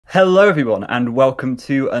Hello, everyone, and welcome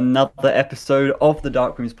to another episode of the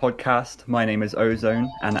Dark Rooms podcast. My name is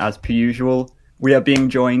Ozone, and as per usual, we are being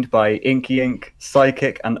joined by Inky Ink,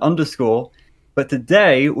 Psychic, and Underscore. But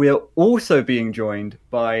today, we are also being joined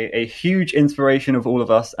by a huge inspiration of all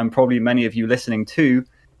of us, and probably many of you listening too.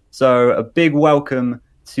 So, a big welcome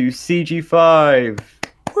to CG5.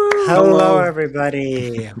 Hello,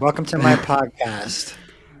 everybody. Welcome to my podcast.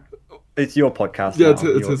 It's your podcast. Yeah, now.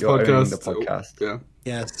 it's his you're podcast. The podcast. Yeah.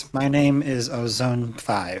 Yes, my name is Ozone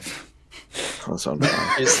 5. Ozone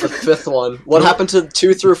 5. It's the fifth one. What happened to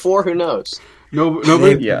 2 through 4? Who knows?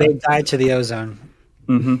 Nobody. They died to the ozone.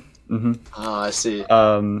 Mm-hmm. Mm-hmm. Oh, I see.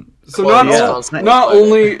 So not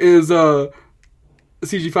only is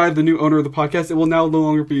CG5 the new owner of the podcast, it will now no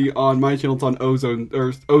longer be on my channel. It's on Ozone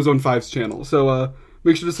 5's channel. So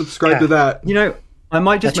make sure to subscribe to that. You know, I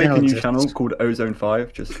might just That make a channel new exists. channel called Ozone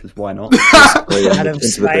 5, just because why not? Out of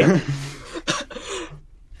spite.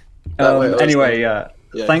 Anyway,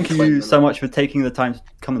 thank you claim so them. much for taking the time to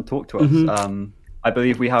come and talk to us. Mhm. I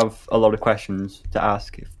believe we have a lot of questions to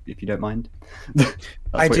ask, if you don't mind. That's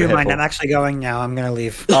I what do you're here mind. for. I'm actually going now. I'm going to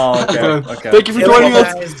leave. Oh, okay. Thank you for Hey, joining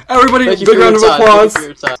guys. us, everybody. Thank you Big for your round of time. applause. Thank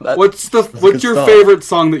you for your time. What's good your start. favorite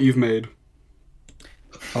song that you've made?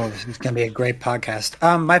 Oh, this is going to be a great podcast.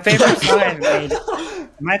 My favorite song I've made.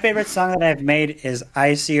 My favorite song that I've made is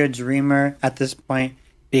 "I See a Dreamer" at this point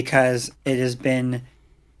because it has been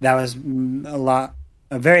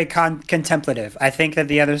very contemplative. I think that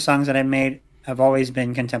the other songs that I made have always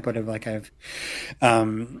been contemplative. Like I've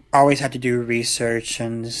always had to do research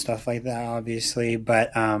and stuff like that, obviously.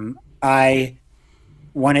 But I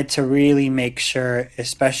wanted to really make sure,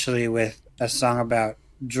 especially with a song about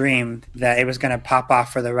dream, that it was going to pop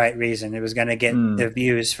off for the right reason. It was going to get the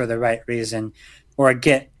views for the right reason, or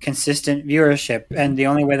get consistent viewership. And the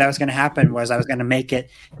only way that was going to happen was I was going to make it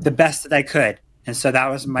the best that I could. And so that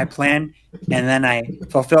was my plan. And then I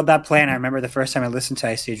fulfilled that plan. I remember the first time I listened to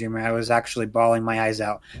I See a Dreamer, I was actually bawling my eyes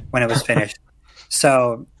out when it was finished.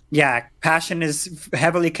 So yeah, passion is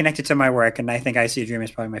heavily connected to my work. And I think I See a Dreamer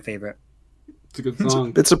is probably my favorite. It's a good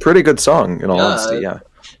song. It's a pretty good song, in all honesty, yeah.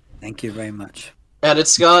 Thank you very much. And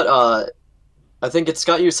it's got, I think it's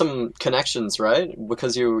got you some connections, right?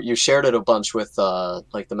 Because you shared it a bunch with,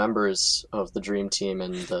 like, the members of the Dream Team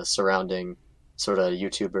and the surrounding sort of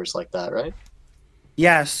YouTubers like that, right?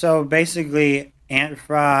 Yeah, so basically Ant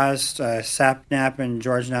Frost, Sapnap, and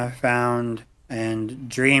George Not Found, and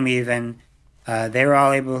Dream even, they were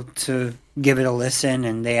all able to give it a listen,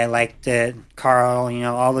 and they liked it. Carl,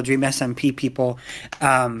 all the Dream SMP people.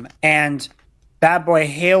 And Bad Boy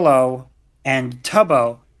Halo and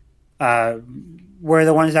Tubbo were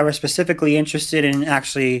the ones that were specifically interested in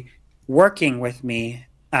actually working with me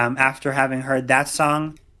after having heard that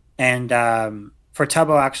song. And for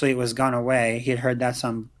Tubbo, actually, it was Gone Away. He had heard that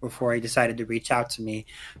song before he decided to reach out to me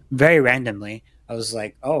very randomly. I was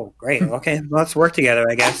like, oh, great. Okay, let's work together,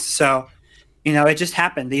 I guess. So, it just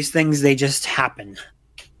happened. These things, they just happen.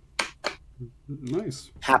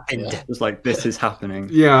 Nice. Happened. Yeah. It's like, this is happening.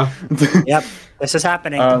 Yeah. Yep, this is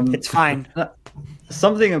happening. It's fine.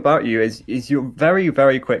 Something about you is you're very,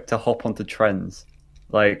 very quick to hop onto trends.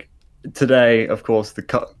 Like, today, of course, the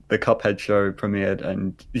Cuphead show premiered,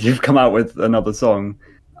 and you've come out with another song,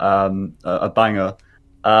 a banger.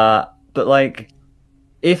 But like,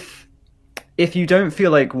 if you don't feel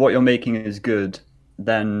like what you're making is good,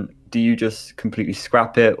 then do you just completely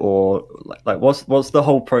scrap it, or like what's the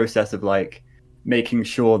whole process of like making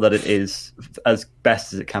sure that it is as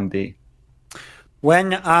best as it can be?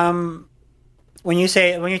 When you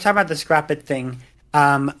talk about the scrap it thing,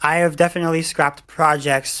 I have definitely scrapped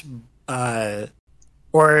projects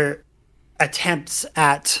or attempts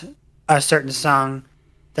at a certain song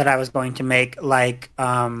that I was going to make. Like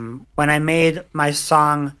when I made my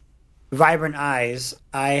song Vibrant Eyes,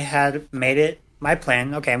 I had made it my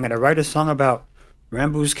plan. Okay, I'm going to write a song about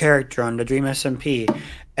Rambu's character on the Dream SMP,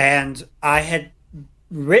 and I had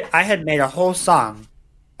made a whole song,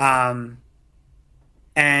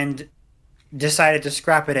 and decided to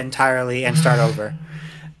scrap it entirely and start over.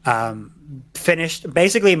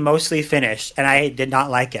 Mostly finished, and I did not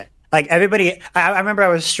like it. Like everybody, I remember I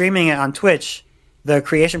was streaming it on Twitch, the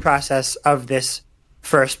creation process of this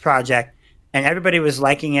first project, and everybody was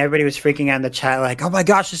liking it. Everybody was freaking out in the chat, like, "Oh my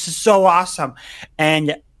gosh, this is so awesome!"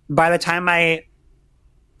 And by the time I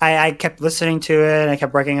kept listening to it, and I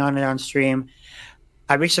kept working on it on stream,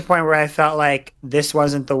 I reached a point where I felt like this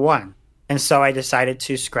wasn't the one, and so I decided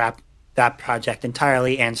to scrap that project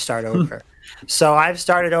entirely and start over. So I've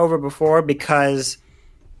started over before because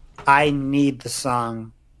I need the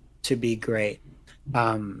song to be great.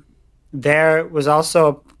 There was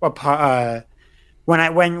also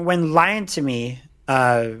when Lying to Me,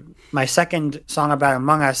 my second song about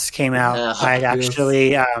Among Us came out, I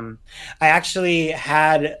actually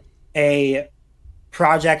had a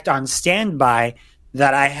project on standby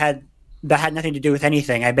that had nothing to do with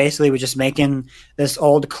anything. I basically was just making this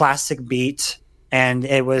old classic beat, and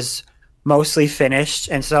it was mostly finished.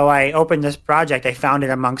 And so I opened this project. I found it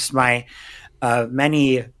amongst my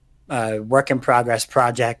many work in progress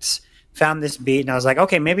projects. Found this beat, and I was like,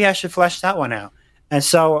 okay, maybe I should flesh that one out. And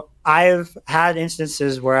so I've had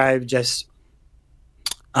instances where I've just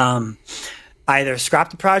either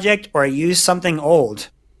scrapped the project or used something old.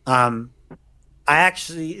 I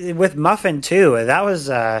actually, with Muffin too, that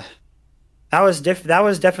was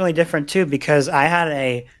definitely different too, because I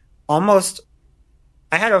had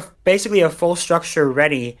basically a full structure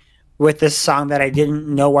ready with this song that I didn't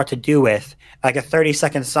know what to do with, like a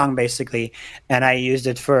 30-second song basically, and I used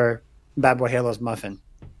it for Bad Boy Halo's Muffin,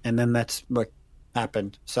 and then that's what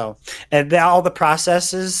happened. So all the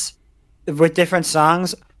processes with different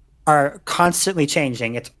songs are constantly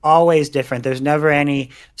changing. It's always different. There's never any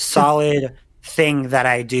solid thing that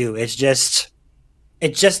I do. It just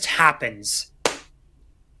happens.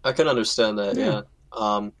 I can understand that. Yeah.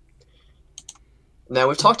 Now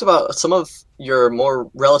we've talked about some of your more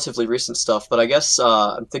relatively recent stuff, but I guess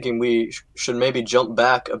I'm thinking we should maybe jump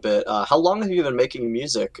back a bit. How long have you been making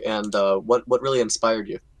music, and what really inspired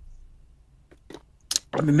you?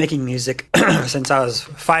 I've been making music since I was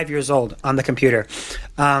 5 years old on the computer.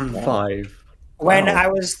 5. When I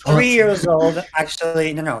was 3 years old,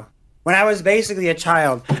 actually, no. When I was basically a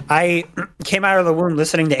child, I came out of the womb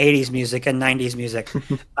listening to 80s music and 90s music.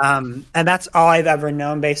 And that's all I've ever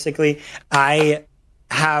known, basically. I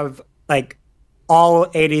have, like, all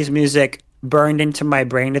 80s music burned into my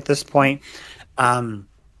brain at this point. And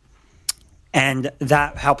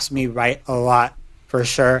that helps me write a lot, for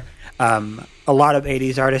sure. A lot of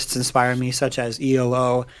 80s artists inspire me, such as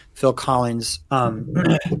ELO, Phil Collins,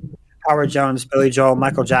 Howard Jones, Billy Joel,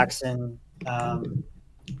 Michael Jackson.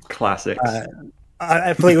 Classics.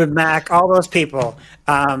 Fleetwood Mac, all those people.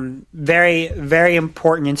 Very, very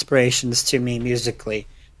important inspirations to me musically.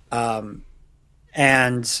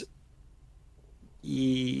 And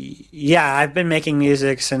yeah, I've been making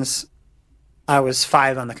music since I was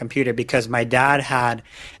 5 on the computer, because my dad had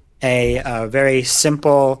a very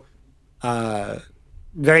simple DAW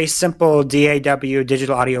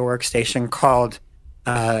digital audio workstation called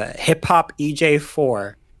Hip Hop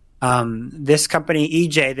EJ4. This company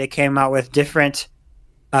EJ, they came out with different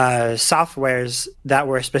softwares that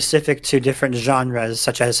were specific to different genres,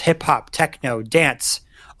 such as hip hop, techno, dance,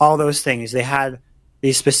 all those things. They had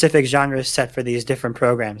these specific genres set for these different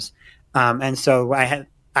programs, and so I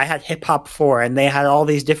had Hip Hop 4, and they had all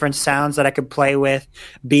these different sounds that I could play with,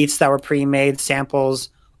 beats that were pre-made, samples,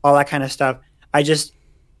 all that kind of stuff. I just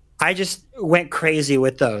went crazy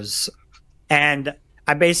with those, and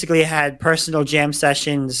I basically had personal jam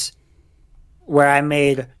sessions where I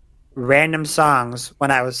made random songs when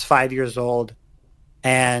I was 5 years old,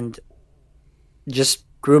 and just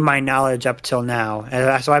grew my knowledge up till now.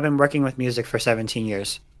 And so I've been working with music for 17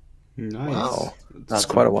 years. Nice. Wow. That's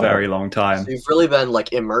quite a while. Very long time. So you've really been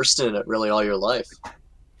like immersed in it really all your life.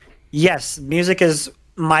 Yes, music is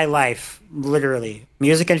my life, literally.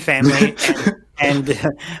 Music and family and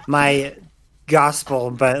my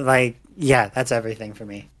gospel, but like, yeah, that's everything for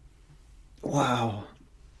me. Wow.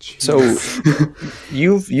 So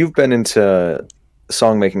you've been into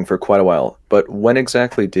song making for quite a while, but when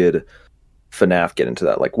exactly did FNAF get into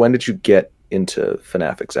that? Like, when did you get into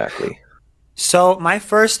FNAF exactly? So my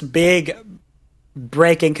first big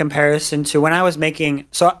break in comparison to when I was making,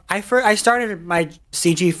 so I started my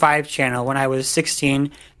CG5 channel when I was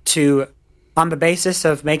 16 on the basis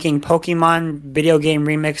of making Pokemon video game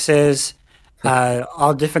remixes,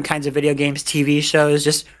 all different kinds of video games, TV shows,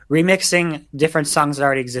 just remixing different songs that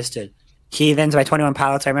already existed. Heathens by 21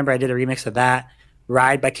 Pilots, I remember I did a remix of that.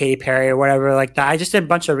 Ride by Katy Perry or whatever like that. I just did a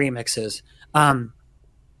bunch of remixes. And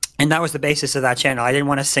that was the basis of that channel. I didn't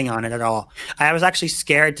want to sing on it at all. I was actually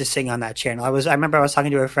scared to sing on that channel. I remember I was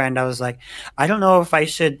talking to a friend. I was like, I don't know if I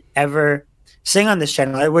should ever sing on this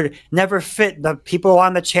channel. It would never fit. The people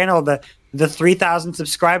on the channel, the 3,000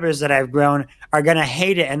 subscribers that I've grown are going to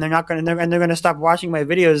hate it, and they're going to stop watching my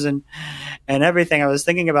videos and everything. I was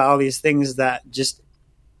thinking about all these things that just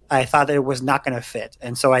I thought that it was not going to fit,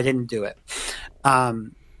 and so I didn't do it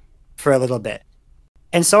for a little bit.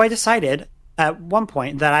 And so I decided at one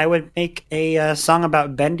point that I would make a song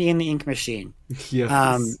about Bendy and the Ink Machine,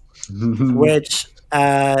 Yes. which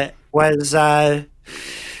was a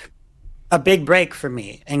big break for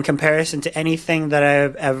me in comparison to anything that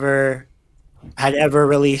I've ever had ever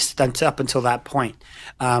released up until that point.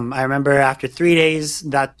 I remember after 3 days,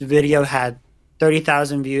 that video had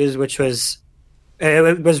 30,000 views, which was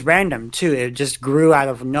it was random too. It just grew out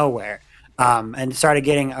of nowhere, and started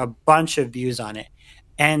getting a bunch of views on it.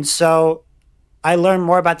 And so I learned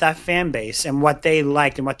more about that fan base and what they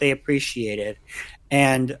liked and what they appreciated.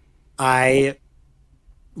 And I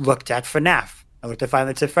looked at FNAF. I looked at Five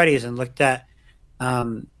Nights at Freddy's and looked at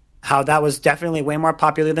how that was definitely way more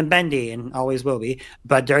popular than Bendy and always will be.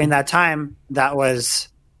 But during that time, that was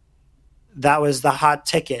the hot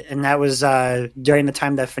ticket, and that was during the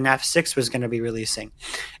time that FNAF 6 was going to be releasing.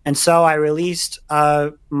 And so I released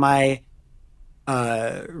my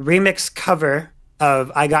remix cover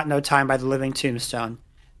of I Got No Time by the Living Tombstone.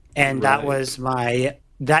 And that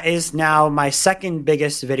is now my second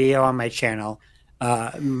biggest video on my channel.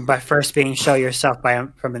 By first being Show Yourself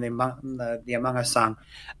from the Among Us song.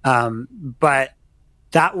 But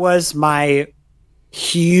that was my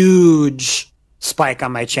huge spike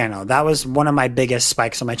on my channel. That was one of my biggest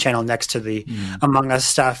spikes on my channel next to the Among Us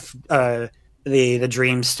stuff, the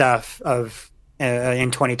Dream stuff of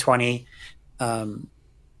in 2020.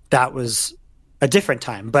 That was a different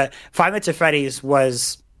time. But Five Nights at Freddy's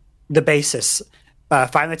was the basis.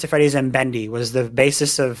 Five Nights at Freddy's and Bendy was the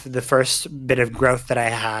basis of the first bit of growth that I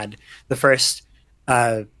had. The first,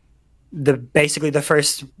 basically the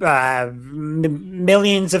first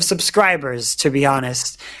millions of subscribers, to be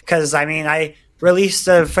honest. Because I released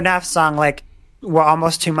a FNAF song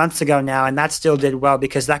almost 2 months ago now, and that still did well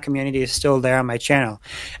because that community is still there on my channel,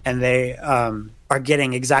 and they are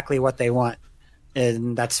getting exactly what they want,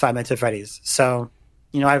 and that's Five Nights at Freddy's. So,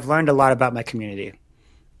 I've learned a lot about my community.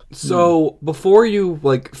 So before you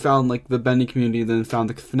found the Bendy community, then found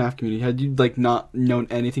the FNAF community, had you not known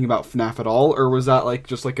anything about FNAF at all, or was that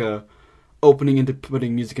just a opening into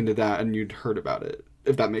putting music into that, and you'd heard about it?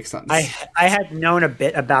 If that makes sense. I had known a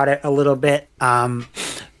bit about it, a little bit. I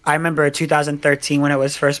remember 2013 when it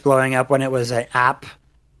was first blowing up, when it was an app.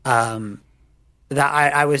 That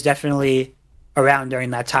I was definitely around during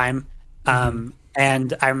that time, and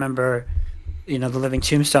I remember. The Living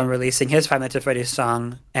Tombstone releasing his Five Nights at Freddy's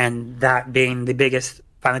song, and that being the biggest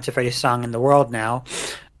Five Nights at Freddy's song in the world now.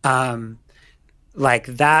 That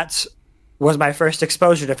was my first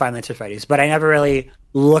exposure to Five Nights at Freddy's, but I never really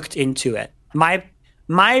looked into it. My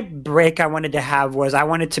break I wanted to have was I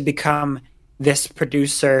wanted to become this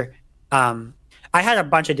producer. I had a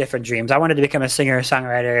bunch of different dreams. I wanted to become a singer,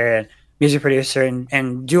 songwriter, and music producer,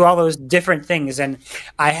 and do all those different things. And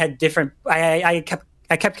I had different.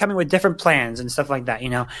 I kept coming with different plans and stuff like that,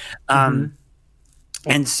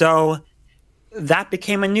 And so that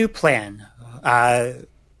became a new plan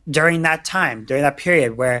during that time, during that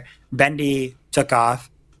period where Bendy took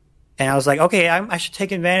off. And I was like, okay, I should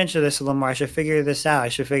take advantage of this a little more. I should figure this out. I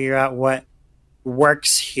should figure out what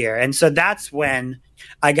works here. And so that's when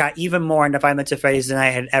I got even more into Five Nights at Freddy's than I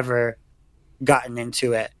had ever gotten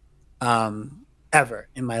into it ever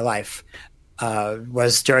in my life.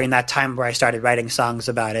 Was during that time where I started writing songs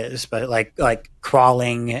about it, but like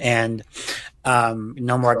Crawling and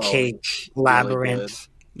No More Cake, Labyrinth.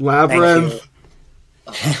 Labyrinth.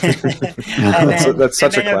 That's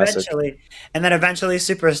such a classic. And then eventually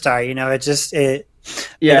Superstar.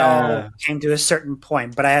 It all came to a certain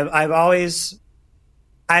point. But I've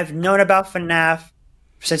known about FNAF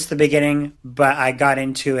since the beginning, but I got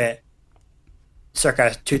into it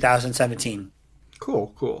circa 2017.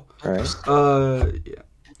 Cool. All right. Yeah.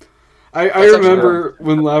 I remember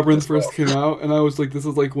when Labyrinth first came out, and I was like, this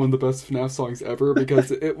is one of the best FNAF songs ever,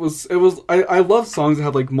 because it was I love songs that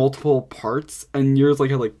have multiple parts, and yours had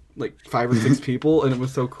 5 or 6 people, and it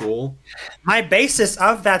was so cool. My basis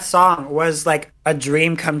of that song was a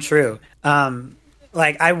dream come true.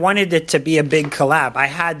 I wanted it to be a big collab. I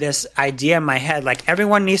had this idea in my head,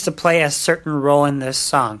 everyone needs to play a certain role in this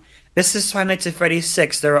song. This is Five Nights at Freddy's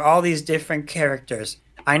 6. There are all these different characters.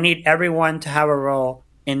 I need everyone to have a role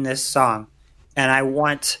in this song. And I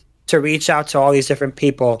want to reach out to all these different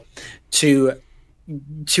people to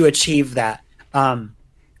achieve that. I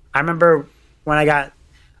remember when I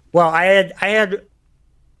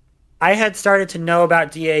had started to know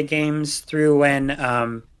about DA games through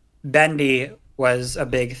when Bendy was a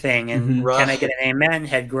big thing, and Can I Get an Amen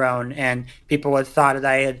had grown, and people had thought that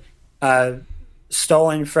I had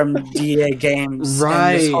stolen from DA games,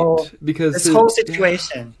 right? This whole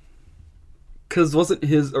situation. Because wasn't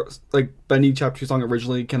his Bendy Chapter 2 song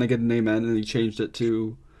originally "Can I Get an Amen" and he changed it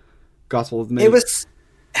to "Gospel of the Mage"?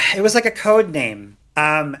 It was like a code name.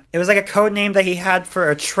 It was like a code name that he had for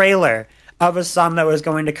a trailer of a song that was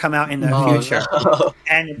going to come out in the future. No.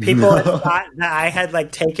 And people had thought that I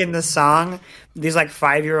had taken the song these like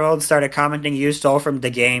 5-year-olds started commenting "You stole from the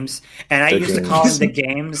games," and I The used to call him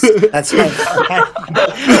Games. the Games. That's what I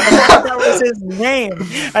thought that was his name.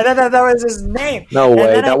 I thought that was his name. No And way,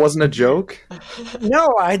 then that wasn't a joke. No,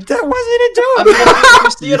 that wasn't a I joke. mean, if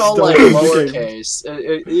you see it all stole like from the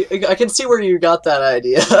lowercase. I can see where you got that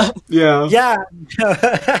idea. Yeah. Yeah,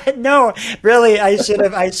 no, really, I should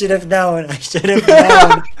have known. I should have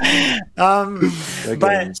known. The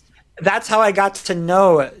But Games. that's how I got to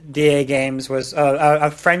know DA Games. Was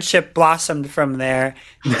a friendship blossomed from there,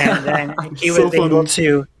 and then he So was able funny.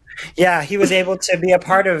 to, he was able to be a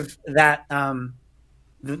part of that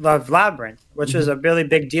of Labyrinth, which was a really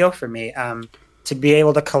big deal for me. To be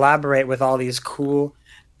able to collaborate with all these cool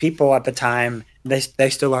people at the time. They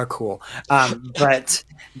still are cool, but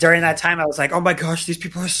during that time, I was like, oh my gosh, these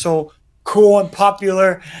people are so cool and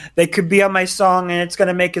popular. They could be on my song, and it's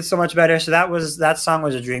gonna make it so much better. So that song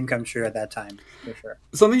was a dream come true at that time, for sure.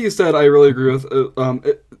 Something you said, I really agree with.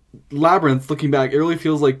 Labyrinth, looking back, it really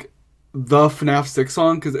feels like the FNAF 6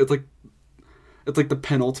 song because it's like the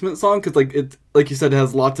penultimate song because like you said, it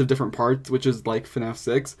has lots of different parts, which is like FNAF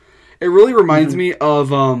 6. It really reminds me of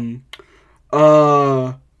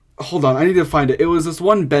hold on, I need to find it. It was this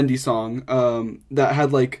one Bendy song that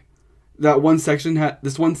had like that one section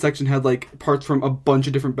had like parts from a bunch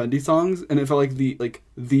of different Bendy songs, and it felt like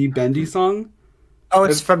the Bendy song. Oh,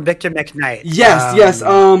 it's from Victor McKnight. Yes.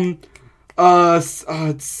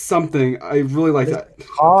 It's something. I really like that.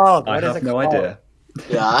 Oh, I have no idea.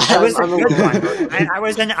 Yeah, It was a I'm a good little- one. I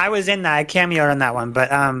was in that. I cameoed on that one, but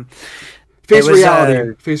Face it was,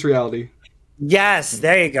 reality. Face reality. yes,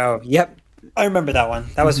 there you go. Yep, I remember that one.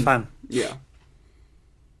 That was fun. Yeah.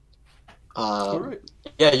 All Um, right.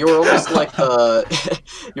 yeah, you were almost like the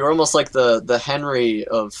Henry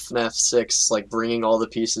of FNAF 6, like bringing all the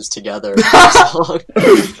pieces together.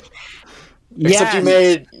 Except you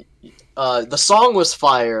made the song was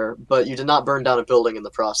fire, but you did not burn down a building in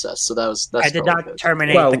the process. So that's I did probably not good.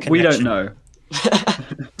 terminate Well, the we don't connection. know.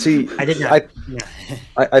 See, I did not. Yeah.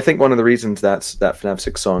 I think one of the reasons that FNAF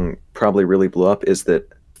 6 song probably really blew up is that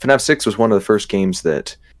FNAF 6 was one of the first games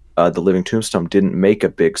that the Living Tombstone didn't make a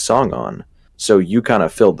big song on. So you kind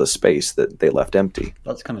of filled the space that they left empty.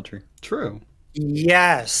 That's kind of true. True.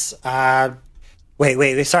 Yes.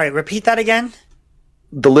 Wait. Sorry. Repeat that again.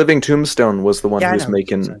 The Living Tombstone was the one Yeah, who I was know.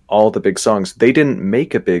 making all the big songs. They didn't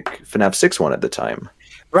make a big FNAF 6 one at the time.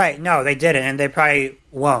 Right. No, they didn't, and they probably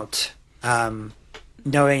won't.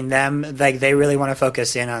 Knowing them, like they really want to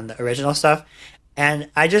focus in on the original stuff. And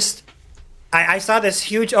I saw this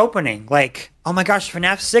huge opening. Like, oh my gosh,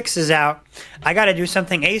 FNAF 6 is out. I got to do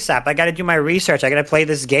something ASAP. I got to do my research. I got to play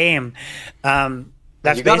this game.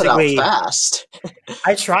 That's You got basically. it out fast.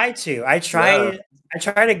 I try to. I try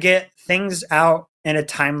to get things out in a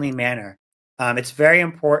timely manner. It's very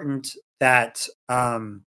important that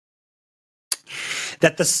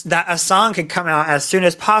that a song can come out as soon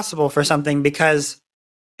as possible for something, because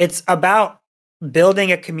it's about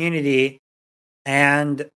building a community.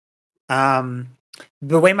 And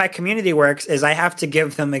the way my community works is I have to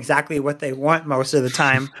give them exactly what they want most of the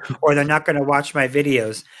time, or they're not going to watch my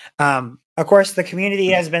videos. Of course, the community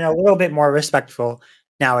has been a little bit more respectful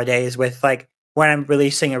nowadays with like when I'm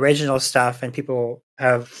releasing original stuff, and people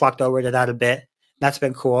have flocked over to that a bit. That's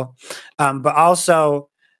been cool. But also,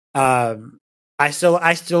 I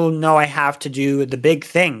still know I have to do the big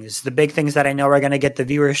things that I know are going to get the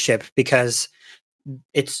viewership, because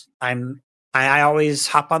I always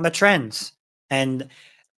hop on the trends. And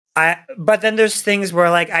but then there's things where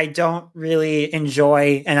like I don't really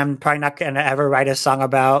enjoy, and I'm probably not going to ever write a song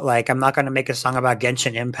about. Like, I'm not going to make a song about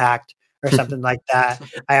Genshin Impact or something like that.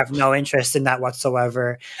 I have no interest in that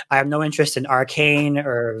whatsoever. I have no interest in Arcane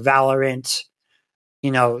or Valorant,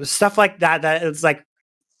 stuff like that. That it's like,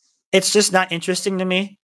 it's just not interesting to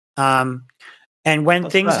me. And when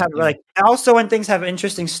That's things fair, have yeah. also when things have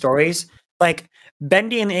interesting stories, like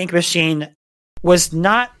Bendy and the Ink Machine was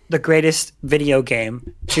not the greatest video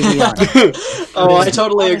game, to be honest. Oh, I It is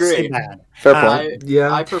totally honestly agree. bad. Fair Uh, point.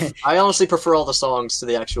 Yeah. I honestly prefer all the songs to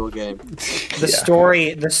the actual game.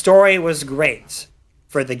 The story was great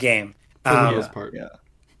for the game. For the Um, most part. Yeah.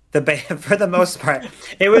 for the most part,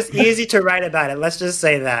 it was easy to write about it. Let's just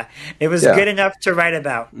say that it was Yeah. good enough to write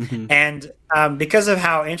about. Mhm. And because of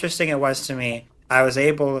how interesting it was to me, I was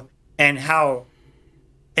able, and how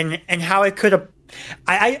it could.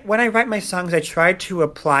 I when I write my songs, I try to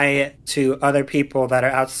apply it to other people that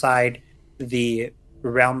are outside the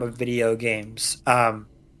realm of video games.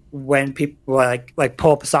 When people like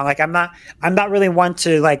pull up a song, like I'm not really one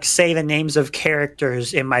to like say the names of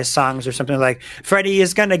characters in my songs or something like Freddy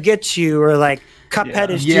is gonna get you, or like Cuphead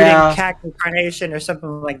is Yeah. shooting Cat Incarnation or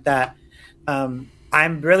something like that.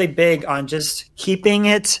 I'm really big on just keeping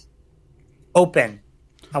it open.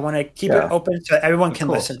 I want to keep it open so everyone can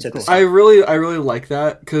listen to the song. I really like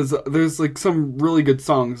that because there's like some really good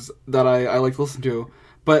songs that I like to listen to,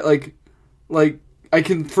 but like I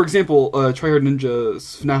can, for example, Tryhard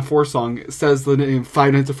Ninja's FNAF 4 song says the name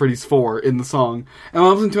Five Nights at Freddy's 4 in the song, and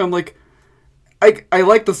when I listen to it, I'm like, I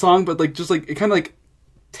like the song, but like just like it kind of like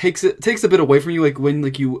takes a bit away from you, like when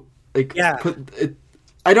like you like put it.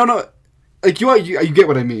 I don't know, like you get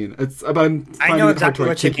what I mean. It's but I'm finding I know it exactly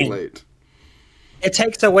hard to what you mean. articulate. It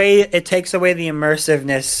takes away the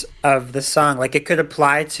immersiveness of the song. Like it could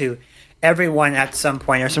apply to everyone at some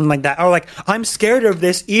point or something like that. Oh, like I'm scared of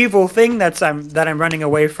this evil thing that I'm running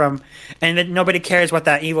away from, and that nobody cares what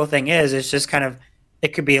that evil thing is. It's just kind of, it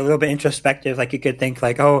could be a little bit introspective. Like you could think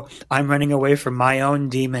like, oh, I'm running away from my own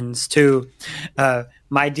demons too.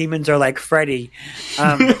 My demons are like Freddy.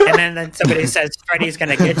 And then somebody says Freddy's going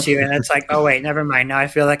to get you. And it's like, oh wait, never mind. Now I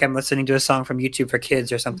feel like I'm listening to a song from YouTube for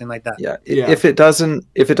Kids or something like that. Yeah. If it doesn't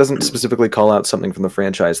specifically call out something from the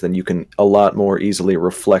franchise, then you can a lot more easily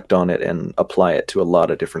reflect on it and apply it to a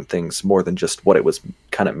lot of different things more than just what it was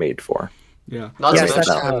kind of made for. Yeah. Not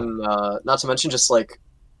to mention just like,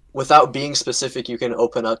 without being specific, you can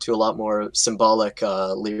open up to a lot more symbolic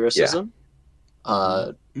lyricism.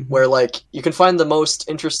 Where like you can find the most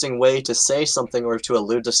interesting way to say something or to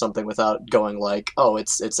allude to something without going like, oh,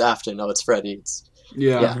 it's Afton, no, it's Freddy.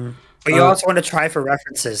 But you also want to try for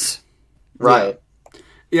references, right?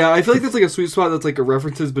 Yeah, I feel like that's like a sweet spot that's like a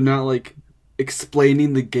references, but not like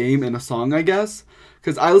explaining the game in a song, I guess.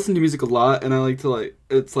 Because I listen to music a lot, and I like to like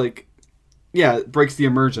it's like, yeah, it breaks the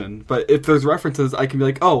immersion. But if there's references, I can be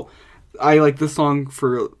like, oh, I like this song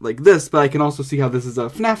for like this, but I can also see how this is a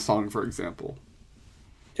FNAF song, for example.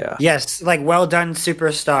 Yeah. Yes, like well done,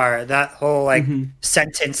 superstar. That whole like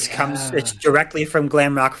sentence comes. It's directly from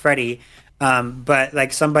Glam Rock Freddy. But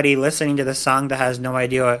like somebody listening to the song that has no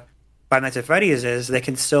idea what Five Nights at Freddy's is, they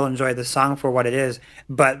can still enjoy the song for what it is.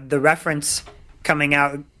 But the reference coming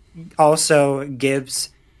out also gives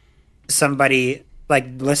somebody like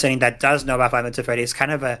listening that does know about Five Nights at Freddy's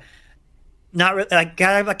kind of a not really, like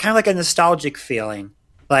kind of like a nostalgic feeling.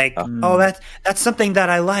 Like, oh, that's something that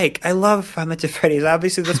I like. I love Five Nights at Freddy's.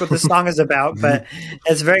 Obviously, that's what the song is about, but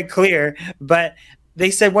it's very clear. But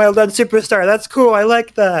they said, "Well done, superstar." That's cool. I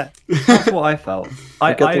like that. That's what I felt.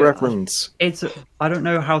 I get the reference. I don't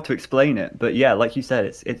know how to explain it, but yeah, like you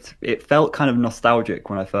said, it felt kind of nostalgic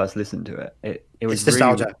when I first listened to it. It was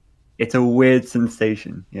nostalgia. Really, it's a weird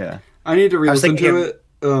sensation. Yeah. I need to re-listen to it.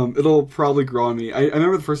 It'll probably grow on me. I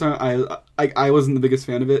remember the first time I wasn't the biggest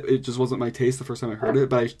fan of it. It just wasn't my taste the first time I heard it,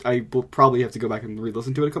 but I will probably have to go back and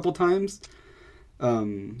re-listen to it a couple times.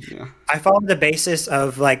 Yeah. I followed the basis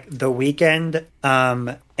of like The Weeknd,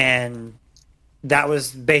 and that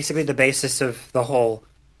was basically the basis of the whole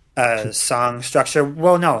song structure.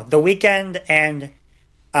 Well, no, The Weeknd and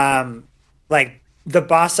like the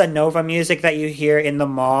bossa nova music that you hear in the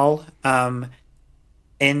mall,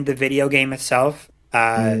 in the video game itself.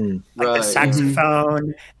 Like the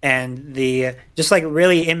saxophone and the just like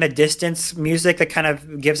really in the distance music that kind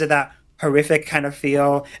of gives it that horrific kind of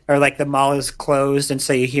feel, or like the mall is closed and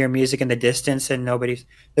so you hear music in the distance and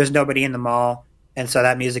there's nobody in the mall, and so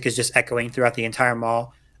that music is just echoing throughout the entire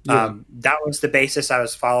mall. That was the basis I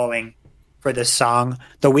was following for this song.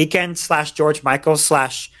 The Weeknd / George Michael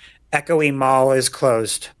 / echoey mall is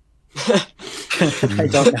closed. I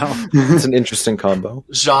don't know. It's an interesting combo.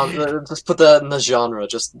 Genre. Just put that in the genre.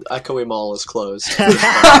 Just echoey mall is closed.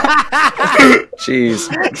 Jeez.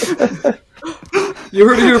 You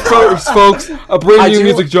heard it here first, folks. A brand new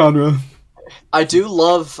music genre. I do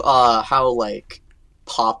love how like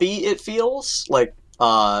poppy it feels. Like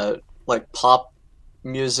pop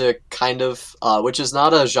music kind of, which is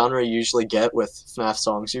not a genre you usually get with FNAF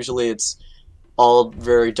songs. Usually it's all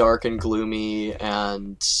very dark and gloomy,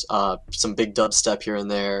 and some big dubstep here and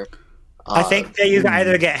there. I think that you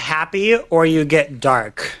either get happy or you get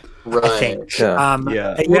dark. Right. I think. Yeah.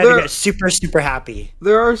 You either get super, super happy.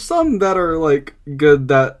 There are some that are like good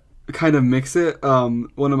that kind of mix it.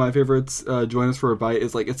 One of my favorites, Join Us for a Bite,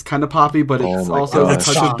 is like it's kind of poppy, but it's also a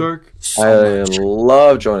touch of dark. I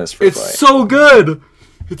love Join Us for a Bite. It's so good.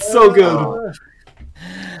 It's so good.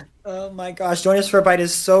 Oh my gosh, Join Us for a Bite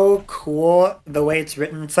is so cool the way it's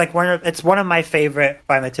written. It's like it's one of my favorite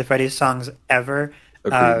Five Nights at Freddy's songs ever.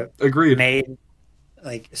 Agreed. Made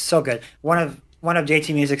like so good. One of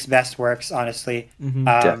JT Music's best works, honestly.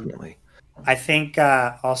 Definitely. I think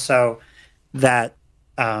also that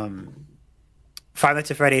Five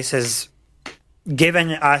Nights at Freddy's has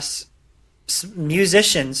given us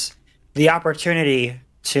musicians the opportunity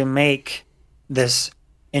to make this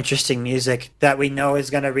interesting music that we know is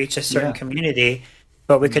going to reach a certain community,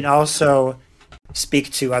 but we can also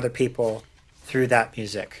speak to other people through that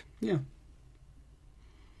music. Yeah.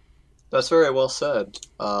 That's very well said.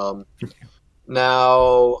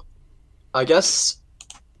 Now, I guess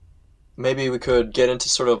maybe we could get into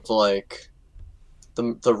sort of like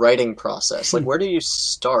the writing process. Like, where do you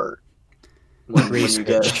start when you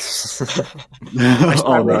get? I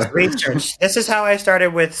start with research. This is how I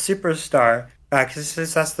started with Superstar,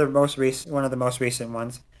 because that's the most recent, one of the most recent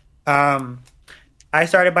ones. I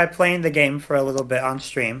started by playing the game for a little bit on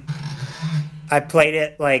stream. I played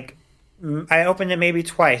it I opened it maybe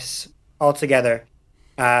twice altogether,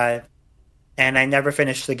 and I never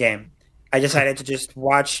finished the game. I decided to just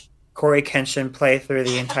watch Corey Kenshin play through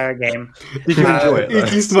the entire game. Did you enjoy it?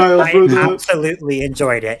 Icky smiles. I absolutely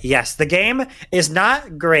enjoyed it. Yes, the game is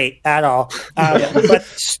not great at all, but the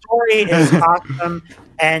story is awesome,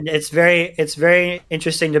 and it's very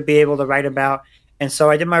interesting to be able to write about. And so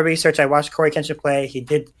I did my research. I watched Corey Kenshin play.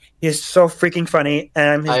 He's so freaking funny, and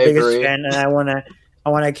I'm his biggest fan. And I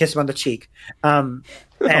wanna kiss him on the cheek. And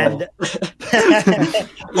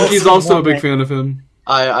he's also a big fan of him.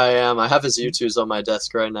 I am. I have his U2s on my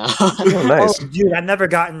desk right now. Oh, nice. Oh, dude, I've never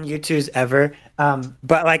gotten U2s ever.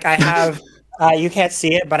 But like I have, you can't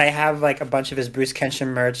see it, but I have like a bunch of his Bruce Kenshin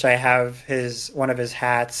merch. I have one of his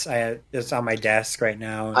hats. It's on my desk right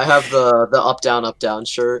now. I have the up down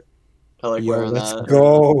shirt. I like wearing let's that.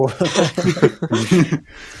 Go.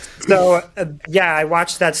 So I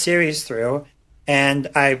watched that series through, and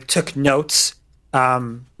I took notes.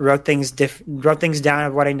 Wrote things down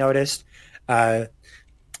of what I noticed. I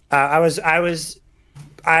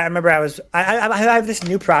remember I have this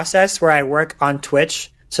new process where I work on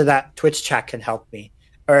Twitch so that Twitch chat can help me,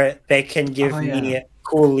 or they can give me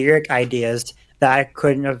cool lyric ideas that I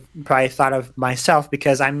couldn't have probably thought of myself,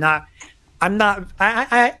 because I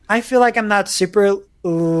feel like I'm not super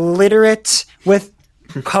literate with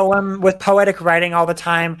poetic writing all the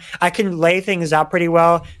time. I can lay things out pretty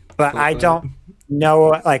well, but I don't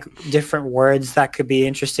know like different words that could be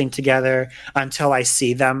interesting together until I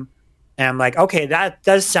see them. And I'm like, okay, that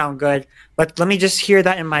does sound good, but let me just hear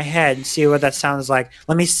that in my head and see what that sounds like.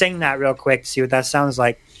 Let me sing that real quick, see what that sounds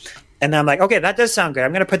like. And then I'm like, okay, that does sound good.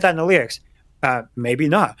 I'm going to put that in the lyrics. Maybe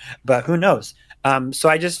not, but who knows? So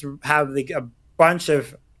I just have a bunch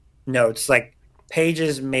of notes, like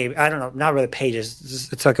pages, maybe. I don't know, not really pages.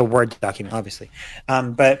 It's like a Word document, obviously.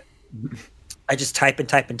 But I just type,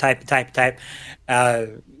 get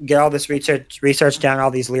all this research down,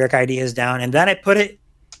 all these lyric ideas down, and then I put it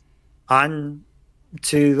on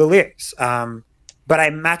to the lyrics. But I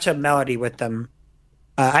match up melody with them.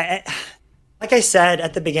 Like I said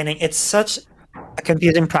at the beginning, it's such a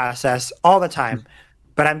confusing process all the time.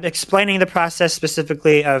 But I'm explaining the process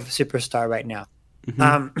specifically of Superstar right now.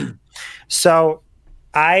 Mm-hmm. So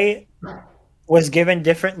I was given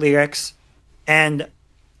different lyrics, and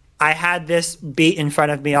I had this beat in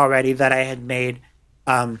front of me already that I had made.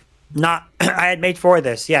 I had made for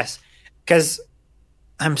this, yes, because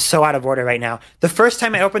I'm so out of order right now. The first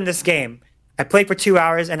time I opened this game, I played for 2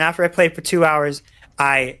 hours, and after I played for 2 hours,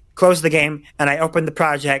 I closed the game and I opened the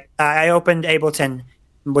project. I opened Ableton,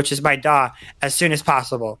 which is my DAW, as soon as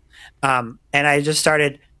possible, and I just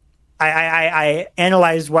started. I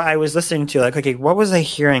analyzed what I was listening to. Like, okay, what was I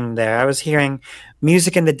hearing there? I was hearing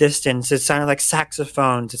music in the distance. It sounded like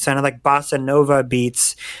saxophones. It sounded like bossa nova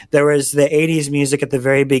beats. There was the 80s music at the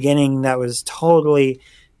very beginning that was totally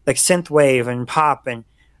like synthwave and pop and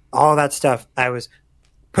all that stuff. I was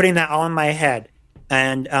putting that all in my head.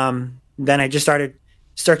 And then I just started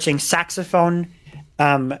searching saxophone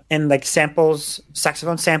and like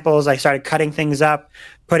saxophone samples. I started cutting things up,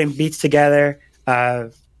 putting beats together,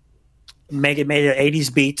 made an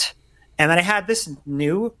 80s beat, and then I had this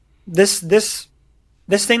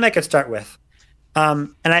thing I could start with,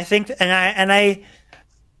 and I think, and I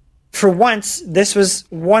for once, this was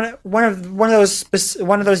one of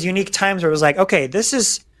those unique times where it was like, okay, this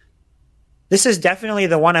is definitely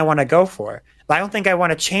the one I want to go for. But I don't think I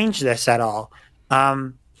want to change this at all.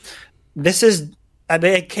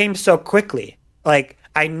 It came so quickly. Like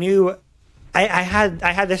I knew. I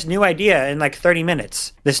had this new idea in like 30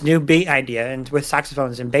 minutes, this new beat idea, and with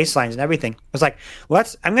saxophones and bass lines and everything. I was like,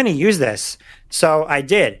 I'm going to use this. So I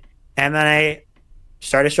did. And then I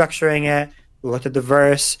started structuring it, looked at the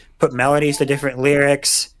verse, put melodies to different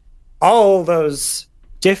lyrics, all those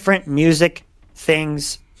different music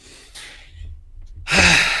things.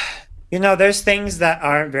 There's things that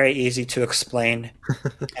aren't very easy to explain.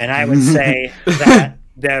 And I would say that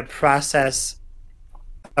the process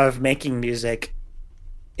of making music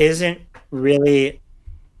isn't really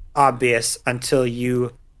obvious until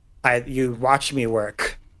you you watch me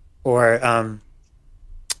work, or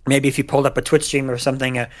maybe if you pulled up a Twitch stream or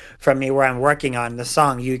something from me where I'm working on the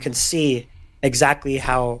song, you can see exactly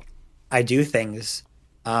how I do things.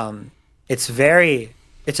 It's a very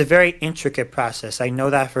intricate process. I know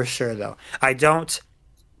that for sure, though. I don't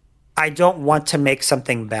want to make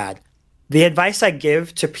something bad. The advice I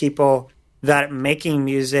give to people that are making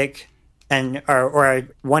music and or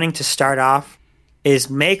wanting to start off is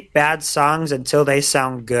make bad songs until they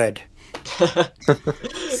sound good.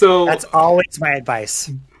 So that's always my advice.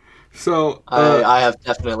 So I have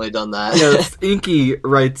definitely done that. Yes, Inky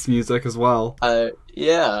writes music as well.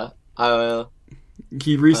 Yeah.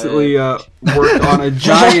 He recently worked on a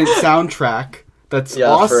giant soundtrack. That's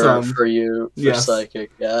awesome for you, for yes.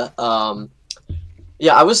 Psychic. Yeah.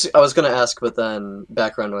 Yeah, I was gonna ask, but then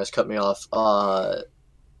background noise cut me off.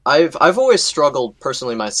 I've always struggled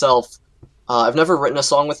personally myself. I've never written a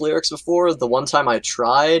song with lyrics before. The one time I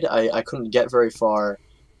tried, I couldn't get very far.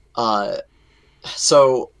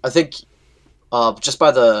 So I think just by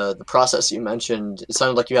the process you mentioned, it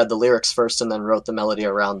sounded like you had the lyrics first and then wrote the melody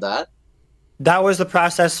around that. That was the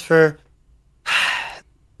process for.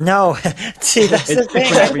 No, see, that's it's the thing.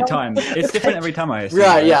 different every time. It's different every time. I assume.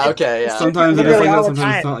 Right? Yeah. Okay. Yeah. Sometimes it is like that.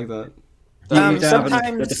 Sometimes it's not like that. You don't sometimes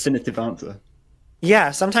have a definitive answer. Yeah,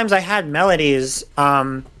 sometimes I had melodies,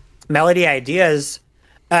 melody ideas.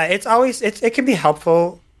 It can be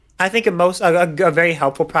helpful. I think a very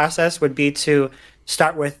helpful process would be to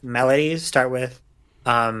start with melodies. Start with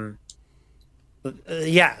melodies.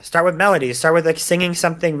 Start with like singing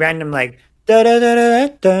something random, like da da da da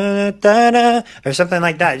da da da, or something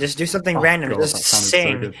like that. Just do something random. God, just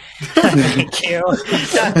sing. So Thank you.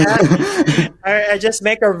 Or just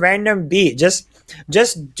make a random beat. Just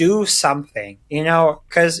do something,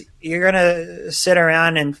 because you're gonna sit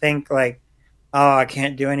around and think like, oh, I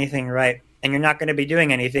can't do anything right, and you're not going to be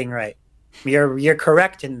doing anything right. You're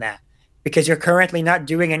correct in that, because you're currently not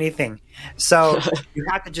doing anything. So you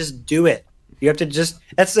have to just do it. You have to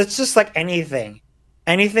it's just like anything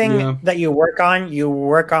that you work on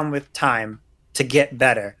with time to get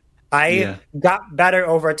better. I got better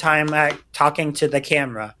over time at talking to the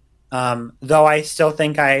camera, though I still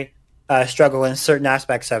think I struggle in certain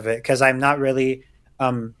aspects of it, because I'm not really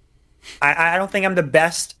I don't think I'm the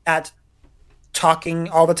best at talking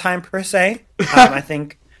all the time per se. I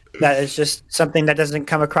think that is just something that doesn't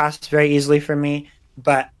come across very easily for me,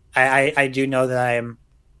 but I do know that I am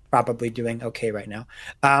probably doing okay right now.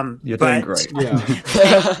 You're doing great. Yeah.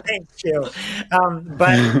 Thank you.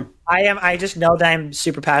 But I just know that I'm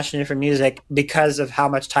super passionate for music because of how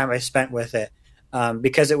much time I spent with it,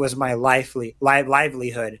 because it was my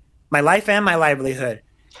livelihood. My life and my livelihood.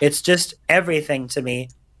 It's just everything to me.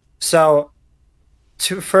 So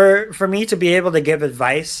for me to be able to give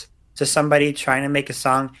advice to somebody trying to make a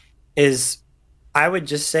song is, I would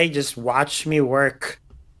just say, just watch me work.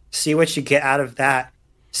 See what you get out of that.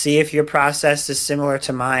 See if your process is similar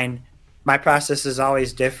to mine. My process is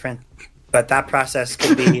always different, but that process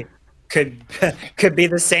could be could be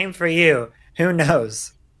the same for you. Who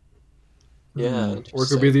knows? Yeah. Or it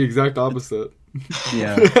could be the exact opposite.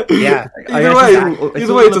 Yeah. Yeah. Either way,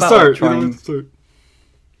 it's a start.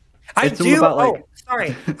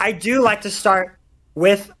 I do like to start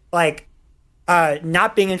with like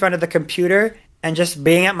not being in front of the computer and just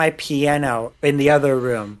being at my piano in the other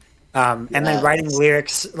room, and then writing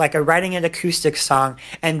lyrics, like writing an acoustic song,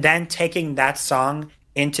 and then taking that song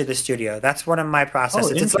into the studio. That's one of my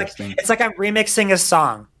processes. It's like I'm remixing a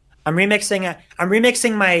song. I'm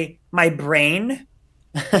remixing my brain.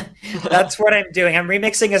 That's what I'm doing. I'm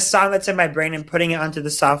remixing a song that's in my brain and putting it onto the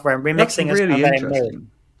software. I'm remixing a song that I made.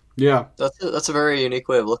 Yeah, that's a very unique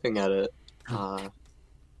way of looking at it.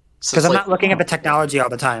 Because I'm not looking at the technology all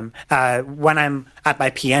the time. When I'm at my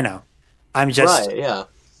piano, I'm just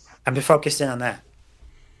I'm focused in on that.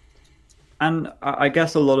 And I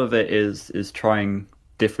guess a lot of it is trying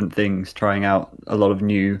different things, trying out a lot of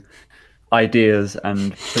new ideas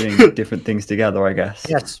and putting different things together, I guess.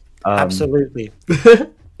 Yes, absolutely.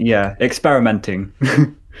 Yeah, experimenting.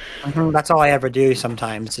 That's all I ever do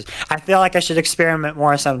sometimes. I feel like I should experiment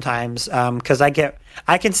more sometimes, because I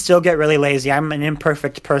can still get really lazy. I'm an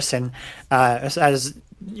imperfect person, as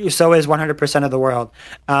so is 100% of the world.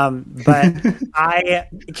 But I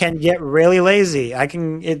can get really lazy.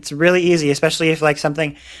 It's really easy, especially if like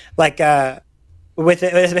something like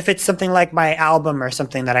if it's something like my album or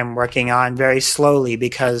something that I'm working on very slowly,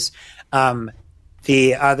 because the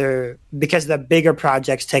bigger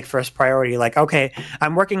projects take first priority. Like, okay,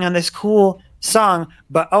 I'm working on this cool song,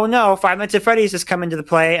 but oh no, Five Nights at Freddy's has come into the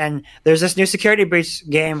play, and there's this new security breach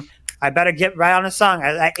game. I better get right on a song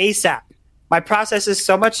ASAP. My process is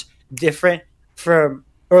so much different from,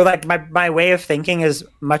 or like my way of thinking is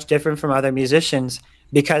much different from other musicians,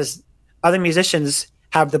 because other musicians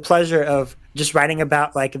have the pleasure of just writing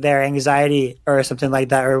about like their anxiety or something like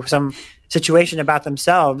that, or some situation about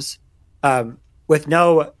themselves, with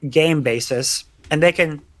no game basis, and they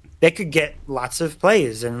could get lots of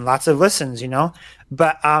plays and lots of listens,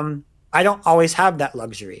 but I don't always have that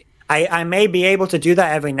luxury. I may be able to do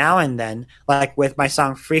that every now and then, like with my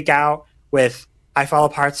song Freak Out, with I Fall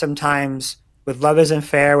Apart Sometimes, with Love Isn't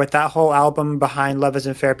Fair, with that whole album behind Love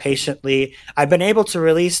Isn't Fair, Patiently. I've been able to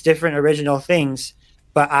release different original things,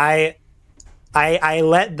 but I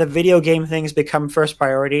let the video game things become first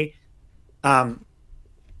priority,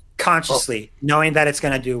 consciously, knowing that it's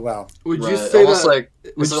going to do well. Would you Right. say Almost that? like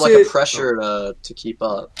would is there you like say- a pressure to keep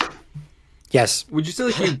up? Yes. Would you say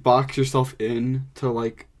like you box yourself in to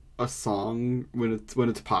like a song when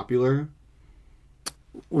it's popular?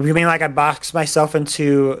 You mean like I box myself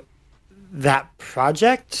into that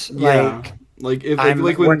project? Yeah. Like if I'm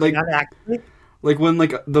like when working like on it actively? like when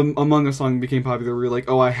like the Among Us song became popular, we were like,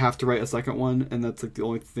 oh, I have to write a second one, and that's like the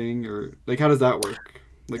only thing, or like how does that work?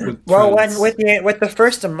 Like with Well, trends? with the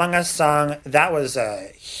first Among Us song, that was a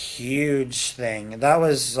huge thing. That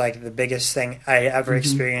was like the biggest thing I ever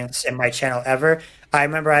experienced in my channel ever. I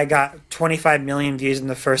remember I got 25 million views in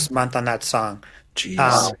the first month on that song.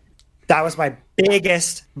 Jeez. That was my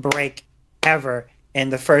biggest break ever in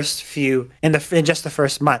the first in just the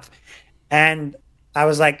first month. And I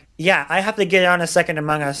was like, yeah, I have to get on a second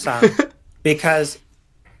Among Us song, because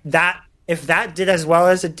if that did as well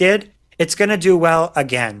as it did, it's going to do well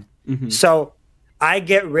again. So I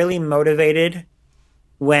get really motivated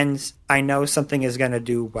when I know something is going to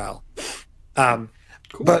do well. Cool.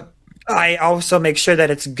 But I also make sure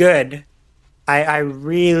that it's good. I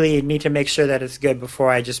really need to make sure that it's good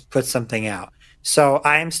before I just put something out. So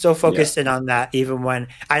I am still focused in on that, even when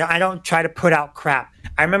I don't try to put out crap.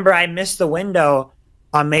 I remember I missed the window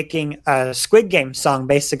on making a Squid Game song,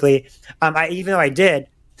 basically. Even though I did,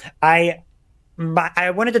 I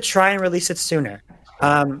wanted to try and release it sooner.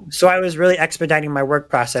 So I was really expediting my work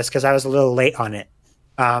process because I was a little late on it.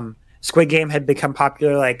 Squid Game had become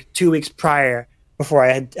popular like 2 weeks prior, before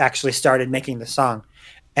I had actually started making the song.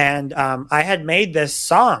 And I had made this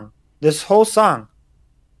whole song.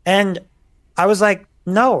 And I was like,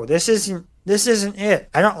 no, this isn't it.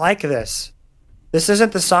 I don't like this. This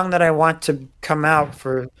isn't the song that I want to come out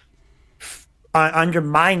under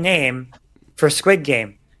my name for Squid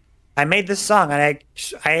Game. I made this song, and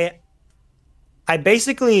I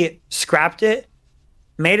basically scrapped it,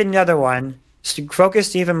 made another one,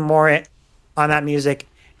 focused even more on that music,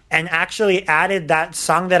 and actually added that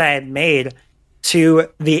song that I had made to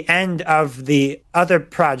the end of the other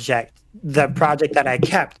project, the project that I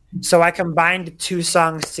kept. So I combined two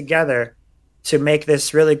songs together to make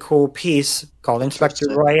this really cool piece called Inspector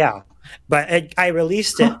Royale. But I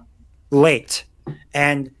released it late,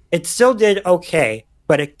 and it still did okay,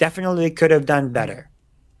 but it definitely could have done better.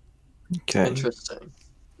 Okay. Interesting.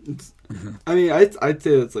 I mean, I'd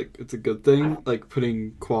say it's a good thing, like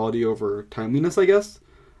putting quality over timeliness, I guess.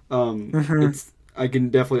 I can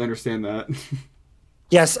definitely understand that.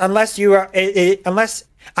 Yes, unless unless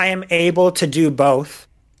I am able to do both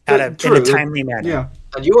in a timely manner. Yeah.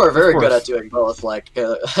 And you are very Of good course. at doing both. Like,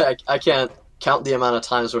 I can't count the amount of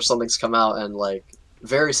times where something's come out and like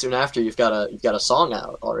very soon after you've got a song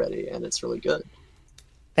out already, and it's really good.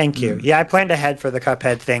 Thank you. Yeah, I planned ahead for the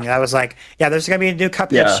Cuphead thing. I was like, yeah, there's going to be a new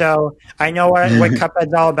Cuphead show. I know what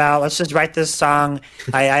Cuphead's all about. Let's just write this song.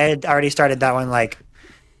 I had already started that one like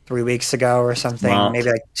 3 weeks ago or something. Wow. Maybe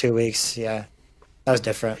like 2 weeks. Yeah, that was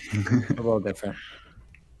different. A little different.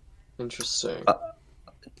 Interesting.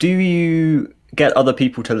 Do you get other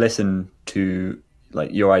people to listen to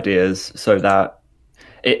like your ideas so that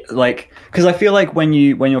it like, because I feel like when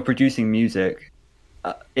you're producing music,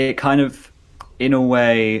 it kind of in a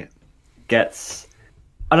way gets,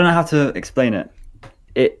 I don't know how to explain it.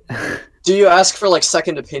 Do you ask for like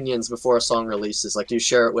second opinions before a song releases? Like, do you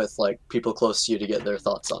share it with like people close to you to get their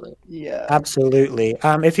thoughts on it? Yeah. Absolutely.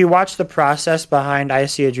 If you watch the process behind I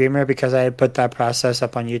See a Dreamer, because I put that process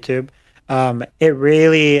up on YouTube, it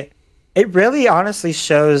really honestly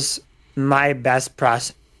shows my best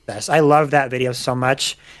process. I love that video so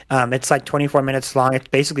much. It's like 24 minutes long. It's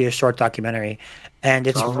basically a short documentary, and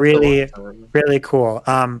it's really cool.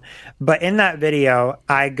 But in that video,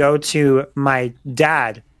 I go to my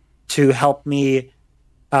dad to help me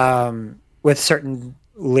with certain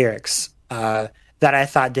lyrics that I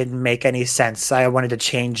thought didn't make any sense. I wanted to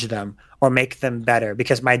change them or make them better,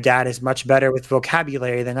 because my dad is much better with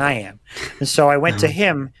vocabulary than I am. And so I went to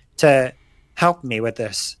him to help me with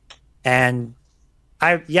this. And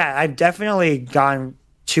I've definitely gone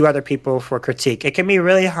to other people for critique. It can be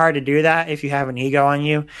really hard to do that if you have an ego on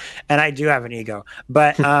you, and I do have an ego,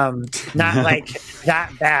 but not like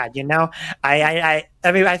that bad, you know. I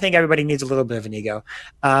mean, I think everybody needs a little bit of an ego,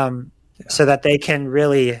 so that they can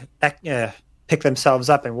really pick themselves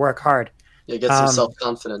up and work hard. Yeah, get some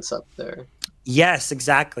self-confidence up there. Yes,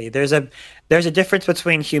 exactly. There's a difference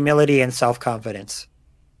between humility and self-confidence.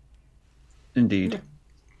 Indeed.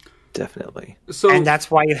 Definitely. And that's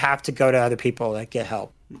why you have to go to other people that get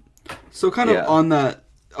help. So kind of on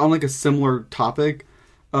like a similar topic,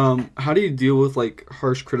 how do you deal with like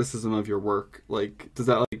harsh criticism of your work? Like, does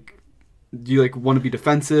that do you like want to be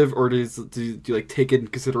defensive, or do you like take it in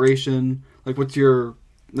consideration? Like, what do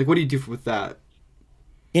you do with that?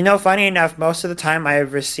 You know, funny enough, most of the time I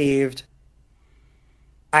haven't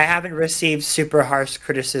received super harsh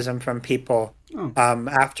criticism from people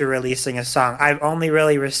after releasing a song. I've only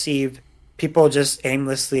really received people just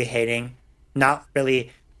aimlessly hating, not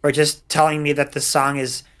really, or just telling me that the song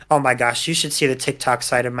is, oh my gosh, you should see the TikTok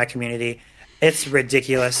side of my community. It's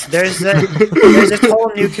ridiculous. There's a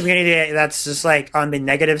whole new community that's just like on the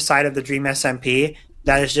negative side of the Dream SMP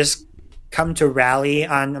that has just come to rally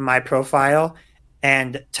on my profile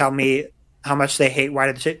and tell me how much they hate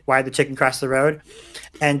Why the Chicken Crossed the Road,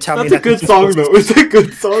 and tell me that's a good song though. It's a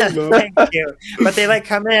good song though. Thank you. But they like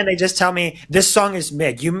come in and they just tell me this song is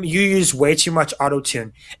mid. You use way too much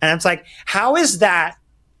auto-tune, and it's like, how is that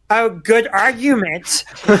a good argument?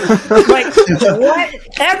 Like, what?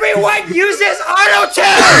 Everyone uses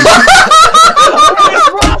auto-tune. What is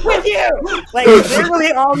wrong with you? Like,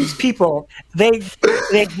 literally, all these people they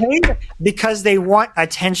hate because they want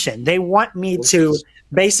attention. They want me to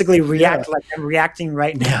basically react like I'm reacting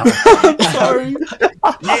right now. Sorry.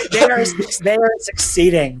 they are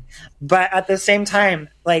succeeding, but at the same time,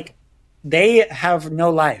 like, they have no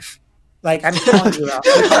life. Like, I'm telling you,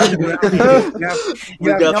 you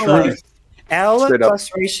have no life. L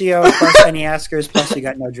plus ratio plus any askers plus you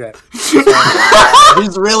got no drip. So,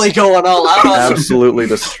 he's really going all out on Absolutely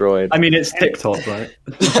destroyed. I mean, it's TikTok, right?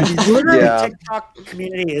 Literally, TikTok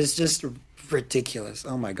community is just ridiculous.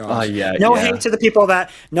 Oh my gosh. No hate to the people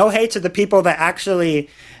that actually,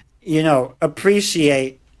 you know,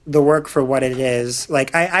 appreciate the work for what it is.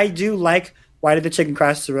 Like, I do like Why Did the Chicken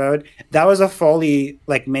Cross the Road? That was a fully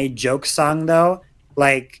like made joke song though.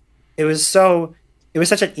 Like, it was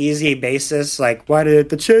such an easy basis, like, why did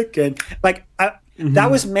the chicken like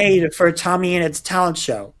that was made for Tommy and Its Talent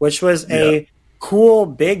Show, which was a cool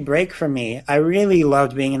big break for me. I really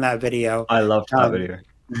loved being in that video. I loved that video.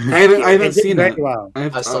 I haven't seen it. Well.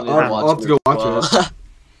 I'll have to go watch it.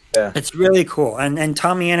 Yeah. It's really cool. And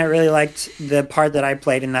Tommy and I really liked the part that I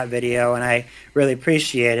played in that video, and I really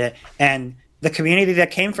appreciate it. And the community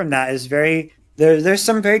that came from that is there's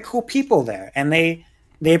some very cool people there, and they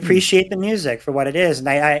appreciate the music for what it is. And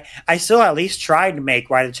I still at least tried to make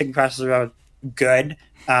Why the Chicken Crosses the Road good,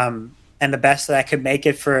 and the best that I could make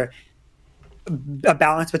it for a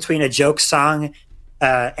balance between a joke song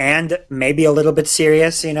and maybe a little bit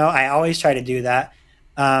serious. You know, I always try to do that,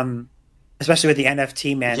 especially with the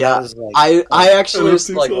NFT, man. Yeah, that was like, I actually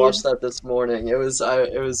just like watched that this morning. It was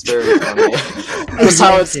very funny. That's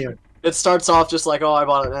how it starts off just like, oh, I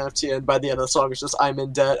bought an NFT, and by the end of the song, it's just, I'm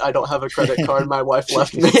in debt, I don't have a credit card, my wife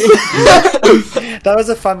left me. That was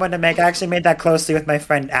a fun one to make. I actually made that closely with my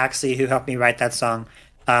friend Axie, who helped me write that song.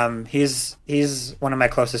 He's one of my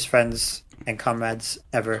closest friends and comrades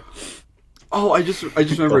ever. Oh, I just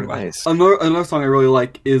remembered. Nice. Another song I really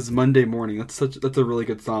like is Monday Morning. That's a really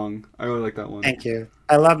good song. I really like that one. Thank you.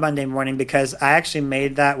 I love Monday Morning because I actually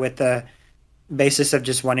made that with the basis of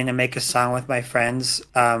just wanting to make a song with my friends.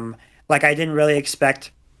 Like, I didn't really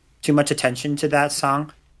expect too much attention to that song.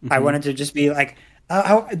 Mm-hmm. I wanted to just be like,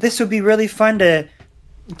 this would be really fun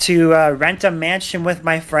to rent a mansion with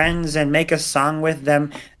my friends and make a song with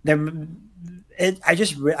them. I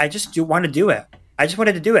just do want to do it. I just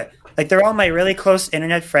wanted to do it. Like, they're all my really close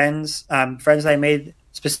internet friends, friends I made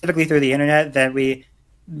specifically through the internet that we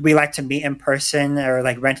like to meet in person, or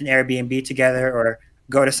like rent an Airbnb together, or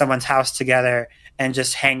go to someone's house together and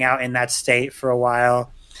just hang out in that state for a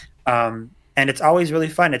while. And it's always really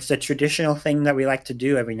fun. It's a traditional thing that we like to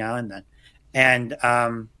do every now and then.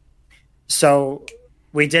 And so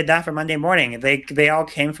we did that for Monday Morning. They all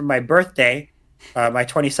came from my birthday, my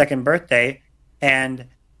 22nd birthday. And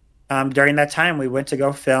during that time, we went to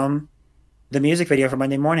go film the music video for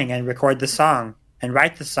Monday Morning and record the song and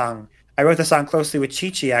write the song. I wrote the song closely with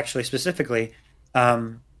Chi-Chi, actually, specifically.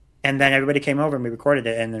 And then everybody came over and we recorded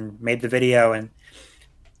it and then made the video. And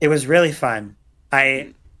it was really fun.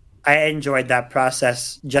 I enjoyed that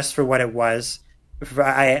process just for what it was.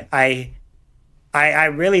 I I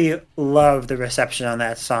really love the reception on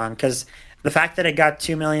that song because the fact that it got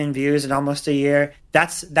 2 million views in almost a year,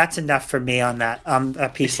 that's enough for me on that a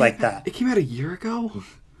piece like that. It came out a year ago?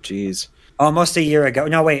 Jeez. Almost a year ago.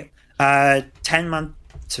 No, wait. 10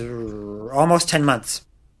 months. Almost 10 months.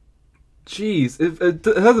 Jeez, it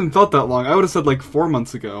hasn't felt that long. I would have said like 4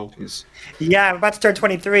 months ago. Jeez. Yeah, I'm about to turn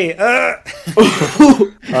 23. Well,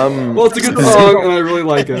 it's a good song, and I really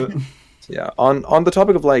like it. Yeah, on the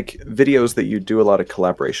topic of like videos that you do a lot of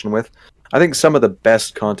collaboration with, I think some of the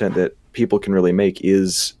best content that people can really make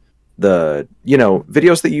is the,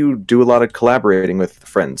 videos that you do a lot of collaborating with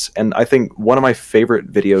friends. And I think one of my favorite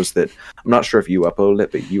videos that, I'm not sure if you uploaded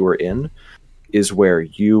it, but you were in, is where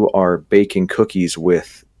you are baking cookies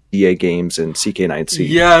with EA Games and CK9C.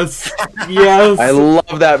 Yes, yes. I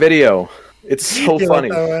love that video. It's so funny.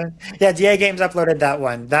 Yeah, DA Games uploaded that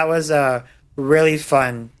one. That was really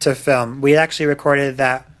fun to film. We actually recorded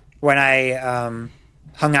that when I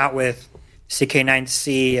hung out with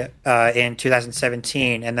CK9C in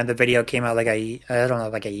 2017, and then the video came out like a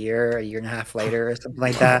year and a half later or something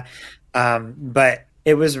like that. But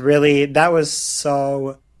it was that was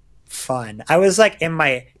so fun. I was like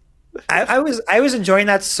I was enjoying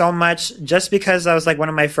that so much just because that was like one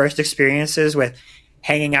of my first experiences with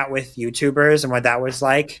hanging out with YouTubers and what that was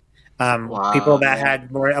like. People that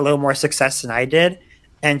had a little more success than I did,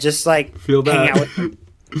 and just like hanging out with them.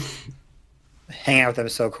 Hanging out with them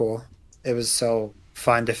was so cool. It was so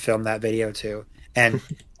fun to film that video too. And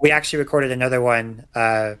we actually recorded another one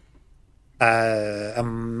a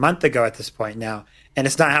month ago at this point now, and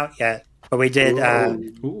it's not out yet. But we did.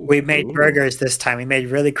 We made burgers this time. We made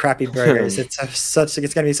really crappy burgers. It's going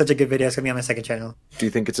to be such a good video. It's going to be on my second channel. Do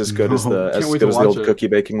you think it's as good as the old cookie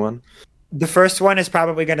baking one? The first one is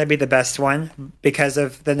probably going to be the best one because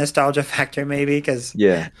of the nostalgia factor, maybe. Because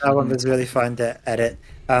that one was really fun to edit.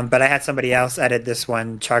 But I had somebody else edit this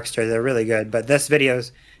one, Charkster. They're really good. But this video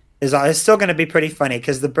is still going to be pretty funny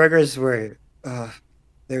because the burgers were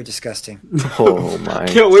they were disgusting. Oh my!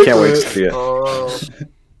 Can't wait to see it. Oh.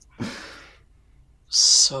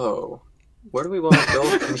 So, where do we want to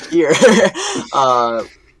go from here?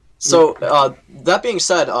 That being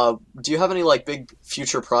said, do you have any like big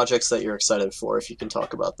future projects that you're excited for? If you can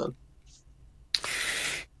talk about them.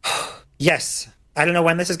 Yes, I don't know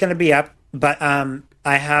when this is going to be up, but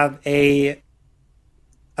I have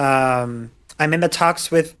I'm in the talks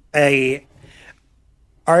with a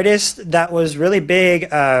artist that was really big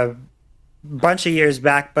bunch of years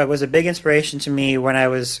back, but was a big inspiration to me when I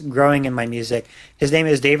was growing in my music. His name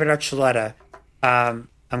is David Archuleta. I'm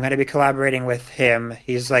going to be collaborating with him.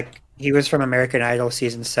 He was from American Idol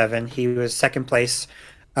season 7. He was second place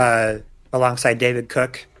alongside David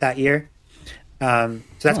Cook that year. So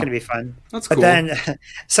that's going to be fun. That's cool. But then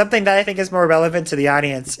something that I think is more relevant to the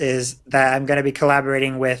audience is that I'm going to be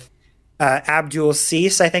collaborating with Abdul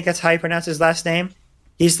Cease. I think that's how you pronounce his last name.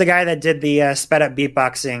 He's the guy that did the sped up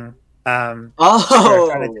beatboxing. I'm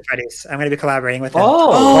going to be collaborating with him.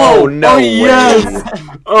 No way. Yes.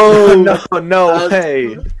 No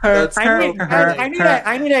way.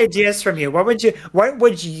 I need ideas from you. What would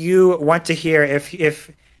you want to hear if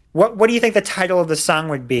what do you think the title of the song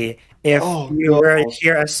would be if you were to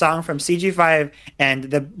hear a song from CG5 and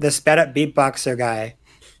the sped up beatboxer guy?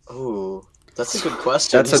 Oh, that's a good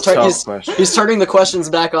question. That's a tough question. He's turning the questions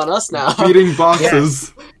back on us now. Beating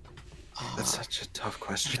boxes. Yeah. That's such a tough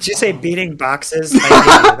question. Did you say beating boxes?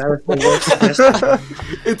 That was the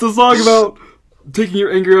worst. It's a song about taking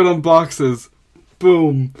your anger out on boxes.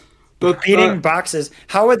 Boom. Beating boxes.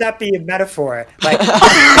 How would that be a metaphor? Like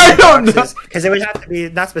I don't know. Because it would have to be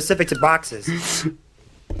not specific to boxes.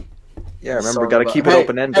 Yeah, remember, got to keep it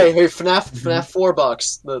open-ended. Hey, FNAF 4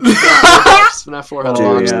 box. The FNAF 4 has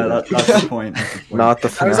box. Yeah, that's the point. Not the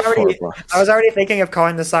FNAF 4 box. I was already thinking of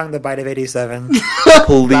calling the song The Bite of 87. Please. That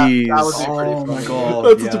would be pretty funny. My God.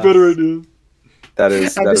 That's such a better idea. That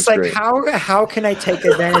is like, great. how can I take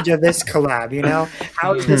advantage of this collab?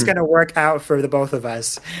 How is this going to work out for the both of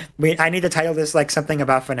us? I need to title this like something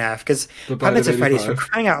about FNAF because Five Nights at Freddy's, for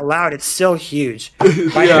crying out loud, it's still huge. Bite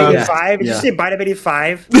of 85? Did you say Bite of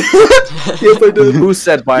 85? Yes, I did. Who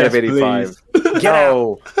said Bite of 85? Get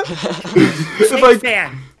out. Fake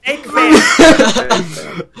fan.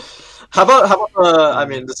 How about I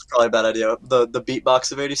mean, this is probably a bad idea. The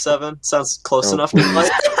beatbox of 87 sounds close enough to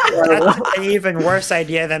like. That's an even worse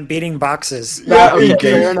idea than beating boxes. Yeah,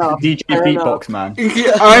 fair enough. DJ Beatbox Man.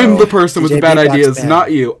 I'm the person with the bad Beatbox ideas, Man.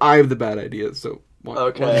 not you. I have the bad ideas, so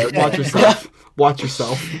watch yourself. Watch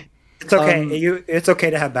yourself. It's okay. It's okay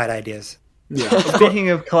to have bad ideas. Yeah. Speaking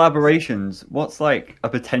of collaborations, what's like a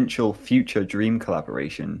potential future dream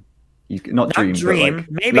collaboration Not dream, dream. But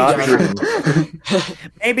like, Maybe Not dream. dream.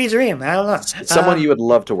 Maybe dream. I don't know. Someone you would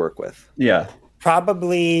love to work with. yeah.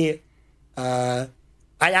 Probably. I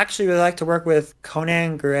actually would like to work with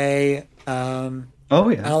Conan Gray. Oh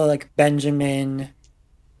yeah. I like Benjamin,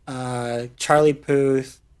 Charlie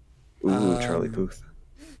Puth. Ooh, Charlie Puth.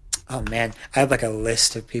 Oh man, I have like a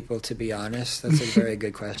list of people. To be honest, that's a very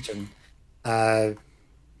good question. Yeah,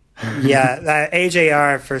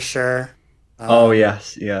 AJR for sure. Oh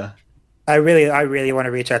yes, yeah. I really want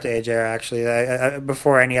to reach out to AJR actually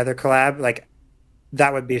before any other collab. Like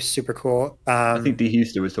that would be super cool. I think D.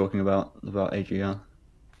 Houston was talking about AGR.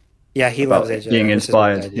 Yeah, he About loves AJR. being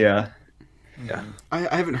inspired. Yeah. Yeah.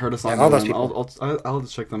 I haven't heard a song. all by those them. people. I'll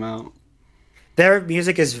just check them out. Their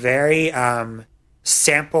music is very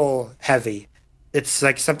sample heavy. It's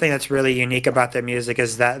like something that's really unique about their music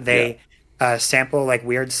is that they sample like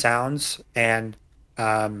weird sounds and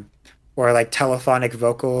or like telephonic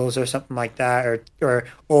vocals or something like that, or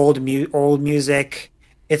old music.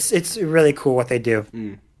 It's really cool what they do.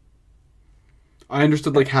 I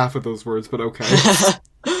understood like half of those words, but okay.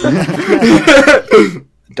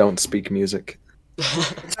 Don't speak music.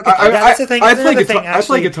 That's the thing. I play guitar. I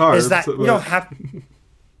play guitar. Is that you don't have?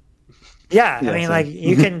 Yeah, I mean, like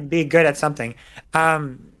you can be good at something.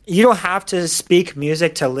 You don't have to speak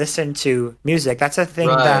music to listen to music. That's a thing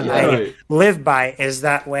that I live by. Is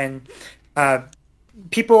that when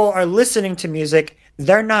people are listening to music,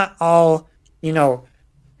 they're not all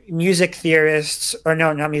music theorists, or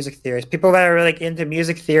no, not music theorists. People that are like into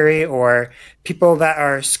music theory, or people that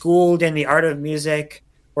are schooled in the art of music,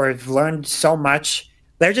 or have learned so much.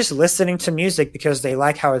 They're just listening to music because they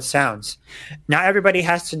like how it sounds. Not everybody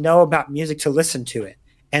has to know about music to listen to it.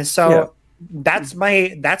 And so that's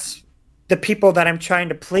the people that I'm trying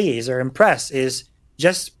to please or impress is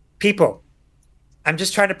just people. I'm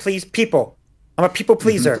just trying to please people. I'm a people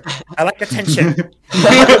pleaser. I like attention.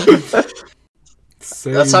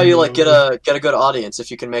 That's how you like get a good audience,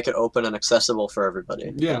 if you can make it open and accessible for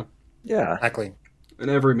everybody. Yeah. Yeah. Exactly.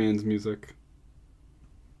 And every man's music.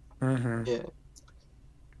 Mm-hmm. Yeah.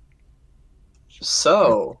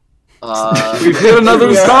 So, we've hit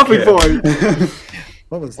another stopping point.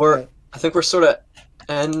 What was that? I think we're sort of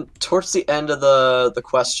towards the end of the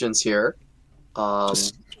questions here.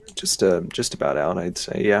 Just about out, I'd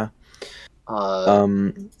say. Yeah.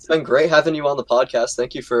 It's been great having you on the podcast.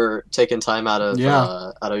 Thank you for taking time out of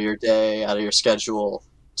your day, out of your schedule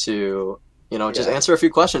to just answer a few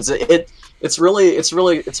questions. It's a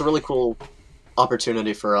really cool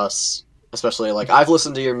opportunity for us. Especially, like, I've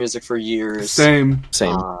listened to your music for years. Same.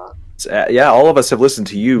 All of us have listened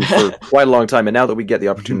to you for quite a long time, and now that we get the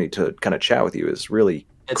opportunity to kind of chat with you is really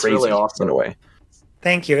crazy really awesome. in a way.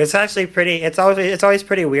 Thank you. It's actually pretty. It's always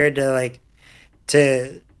pretty weird to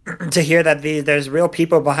hear that there's real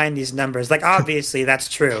people behind these numbers. Like, obviously that's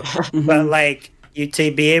true, but like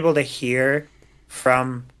to be able to hear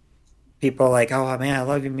from people like, oh man, I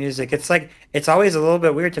love your music. It's like it's always a little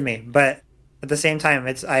bit weird to me, but at the same time,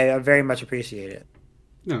 I very much appreciate it.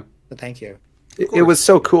 Yeah. So thank you. It was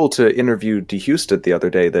so cool to interview D. Houston the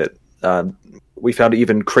other day that we found it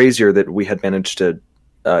even crazier that we had managed to,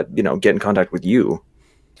 get in contact with you.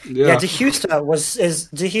 Yeah, De Houston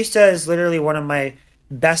is literally one of my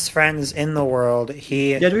best friends in the world.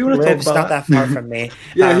 He lives not that far from me.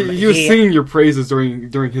 Yeah, he was singing your praises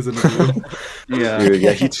during his interview. We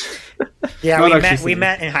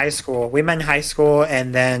met in high school.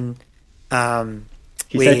 And then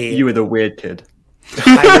he said you were the weird kid.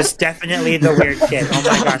 I was definitely the weird kid. Oh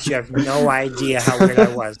my gosh, you have no idea how weird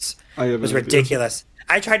I was. It was ridiculous.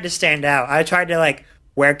 I tried to stand out. I tried to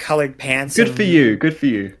wear colored pants. Good for you.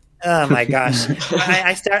 Oh my gosh,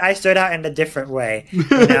 I stood out in a different way.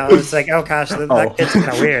 It's like, oh gosh, that kid's kind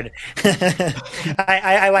of weird.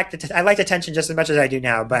 I liked attention just as much as I do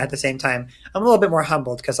now, but at the same time, I'm a little bit more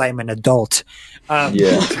humbled because I am an adult. But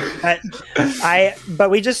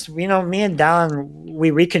we just, me and Dallin,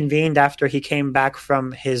 we reconvened after he came back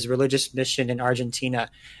from his religious mission in Argentina,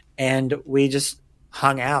 and we just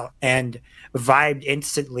hung out and vibed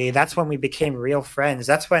instantly. That's when we became real friends.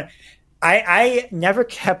 That's when. I never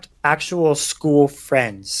kept actual school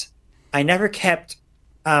friends. I never kept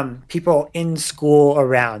people in school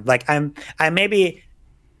around. Like I maybe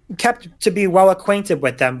kept to be well acquainted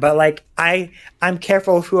with them, but I'm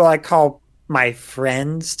careful who I call my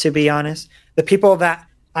friends, to be honest. The people that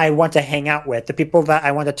I want to hang out with, the people that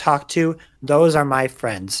I want to talk to, those are my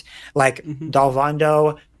friends. Like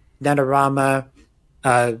Dalvando, Netarama,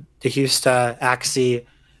 DeHusta, Axie,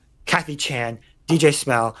 Kathy Chan, DJ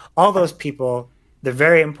Smell, all those people, they're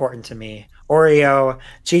very important to me. Oreo,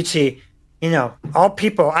 Chi-Chi, all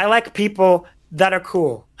people. I like people that are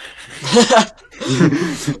cool.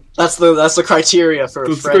 That's the criteria for a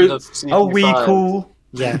That's friend great. of CG5. Are we cool?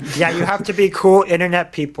 Yeah, you have to be cool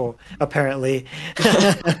internet people, apparently.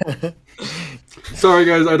 Sorry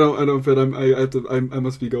guys, I don't fit. I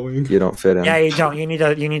must be going. You don't fit in. Yeah, you don't. You need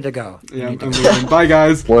to go. Yeah, I'm leaving. Bye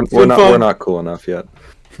guys. We're not cool enough yet.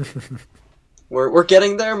 We're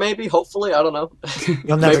getting there, maybe. Hopefully, I don't know.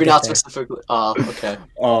 You'll never Maybe get not there. specifically. Okay.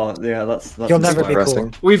 Oh yeah, that's You'll never be cool.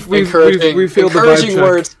 Depressing. We failed the Encouraging vibe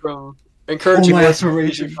words from encouraging my words from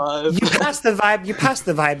admiration. CG5. You passed the vibe. You passed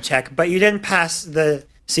the vibe check, but you didn't pass the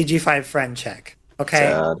CG5 friend check. Okay.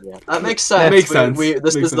 Sad. Yeah, that makes sense. That makes sense.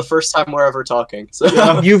 This Makes is the sense. first time we're ever talking. So.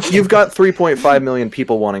 You've got 3.5 million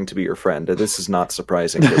people wanting to be your friend. This is not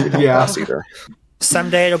surprising that we don't Yeah. pass either.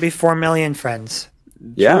 Someday it'll be 4 million friends.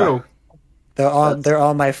 Yeah. True. They're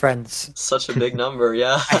all my friends. Such a big number,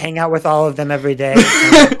 yeah. I hang out with all of them every day.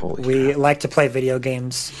 Holy We like to play video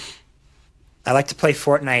games. I like to play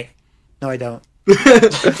Fortnite. No, I don't. That's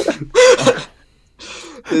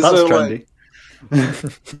trendy. When's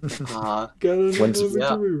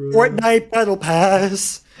Yeah. Fortnite Battle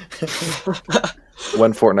Pass.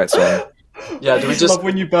 One Fortnite song. Yeah, do we I just love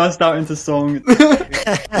when you burst out into song.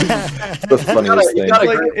 The funniest you thing. gotta-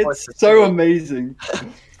 Like, great it's voice. so amazing.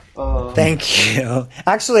 Thank you.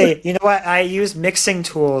 Actually, you know what? I use mixing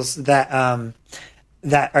tools that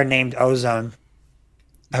are named Ozone.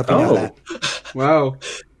 I hope you know that. Wow.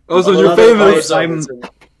 Also, Well, you're another famous. voice.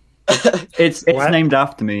 It's What? named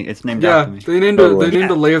after me. It's named Yeah, after me. they named Totally.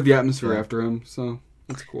 a layer of the atmosphere after him, so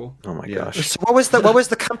that's cool. Oh my Yeah. gosh. So what was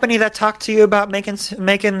the company that talked to you about making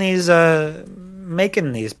these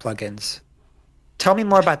plugins? Tell me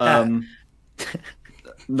more about that.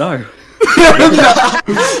 No.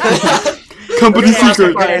 Company Good answer,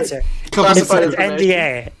 secret. good answer. Company Classified secret. It's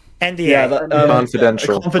NDA. NDA. Yeah, that,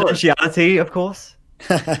 Confidential. Confidentiality, of course.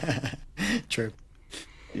 True.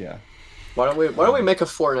 Yeah. Why don't we make a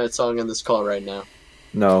Fortnite song in this call right now?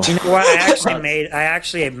 No. You know what? I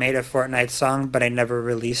actually made a Fortnite song, but I never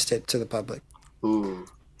released it to the public Ooh,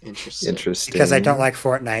 interesting. Interesting. because I don't like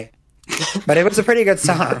Fortnite. But it was a pretty good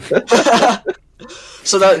song.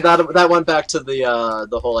 So that went back to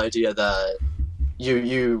the whole idea that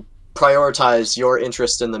you prioritize your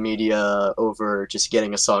interest in the media over just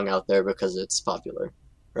getting a song out there because it's popular,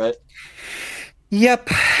 right? Yep.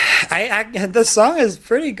 The song is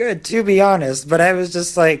pretty good, to be honest. But I was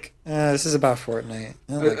just like, this is about Fortnite.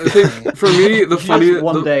 I don't like I think Fortnite. for me, the funny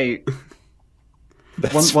One day,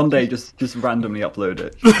 one day, just randomly upload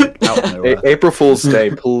it out of nowhere. April Fool's Day,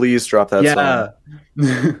 please drop that song.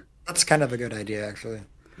 Yeah. That's kind of a good idea, actually.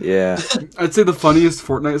 Yeah. I'd say the funniest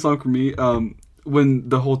Fortnite song for me, when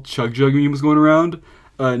the whole Chug Jug meme was going around,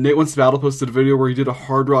 Nate Wants to Battle posted a video where he did a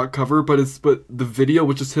hard rock cover, but the video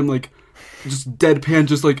was just him like just deadpan,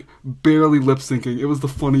 just like barely lip syncing. It was the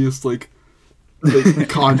funniest like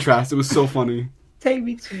contrast. It was so funny. Take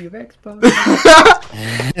me to your Xbox.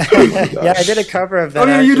 Yeah, I did a cover of that. Oh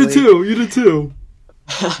yeah, you did actually. too. You did too.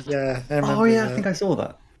 Yeah, I remember Oh yeah, I that. think I saw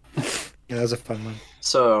that. Yeah, that was a fun one.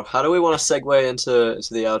 So how do we want to segue into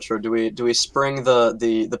the outro? Do we spring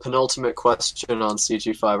the penultimate question on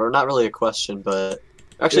CG5, or not really a question, but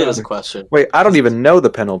actually it is a question. Wait, I don't even know the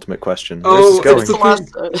penultimate question. Where's Oh, this it's the going?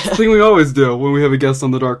 It's the last- It's the thing we always do when we have a guest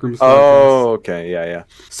on the Dark Rooms. Oh, okay. Yeah, yeah.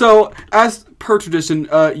 So, as per tradition,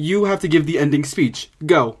 you have to give the ending speech.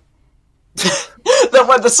 Go. That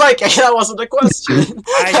went the psychic. That wasn't a question.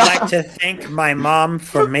 I'd like to thank my mom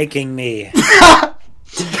for making me.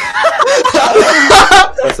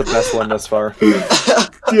 That's the best one thus far.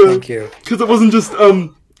 Thank you. Because it wasn't just like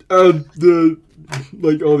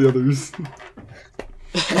all the others.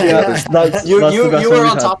 Yeah, that's You the best you one were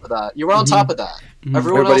we've on had. top of that. You were on top of that.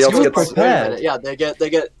 Everyone Everybody else else goes, gets "Wait a minute." prepared. Yeah, they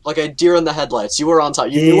get like a deer in the headlights. You were on top.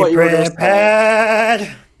 You Be knew what you were going to say.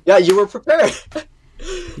 prepared. Yeah, you were prepared.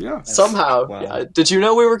 Yeah. Somehow. Wow. Yeah. Did you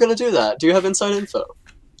know we were going to do that? Do you have inside info?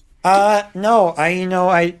 No,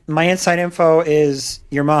 my inside info is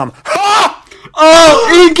your mom.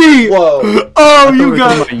 Oh, Inky! Whoa. Oh, We you were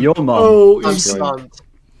got. talking about your mom. Oh, I'm Inky. stunned.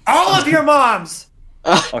 All of your moms.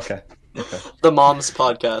 Okay. The Moms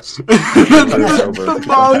Podcast. The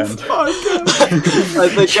Moms Podcast. I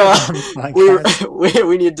think Podcast.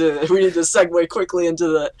 we need to segue quickly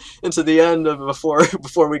into the end of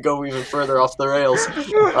before we go even further off the rails.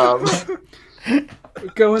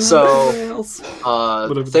 Going So, on the rails.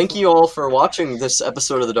 Whatever. Thank you all for watching this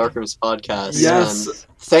episode of the Dark Rooms Podcast. Yes. And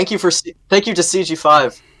thank you to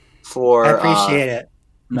CG5 for I appreciate it.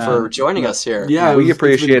 for joining us here. Yeah, We it's been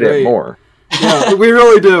appreciate great. it more. Yeah, we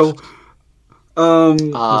really do.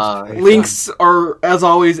 Uh, Links are, as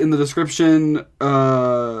always, in the description.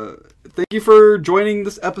 thank you for joining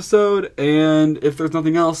this episode. And if there's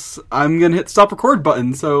nothing else, I'm gonna hit the stop record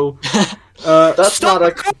button. So that's not a.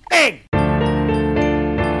 Recording!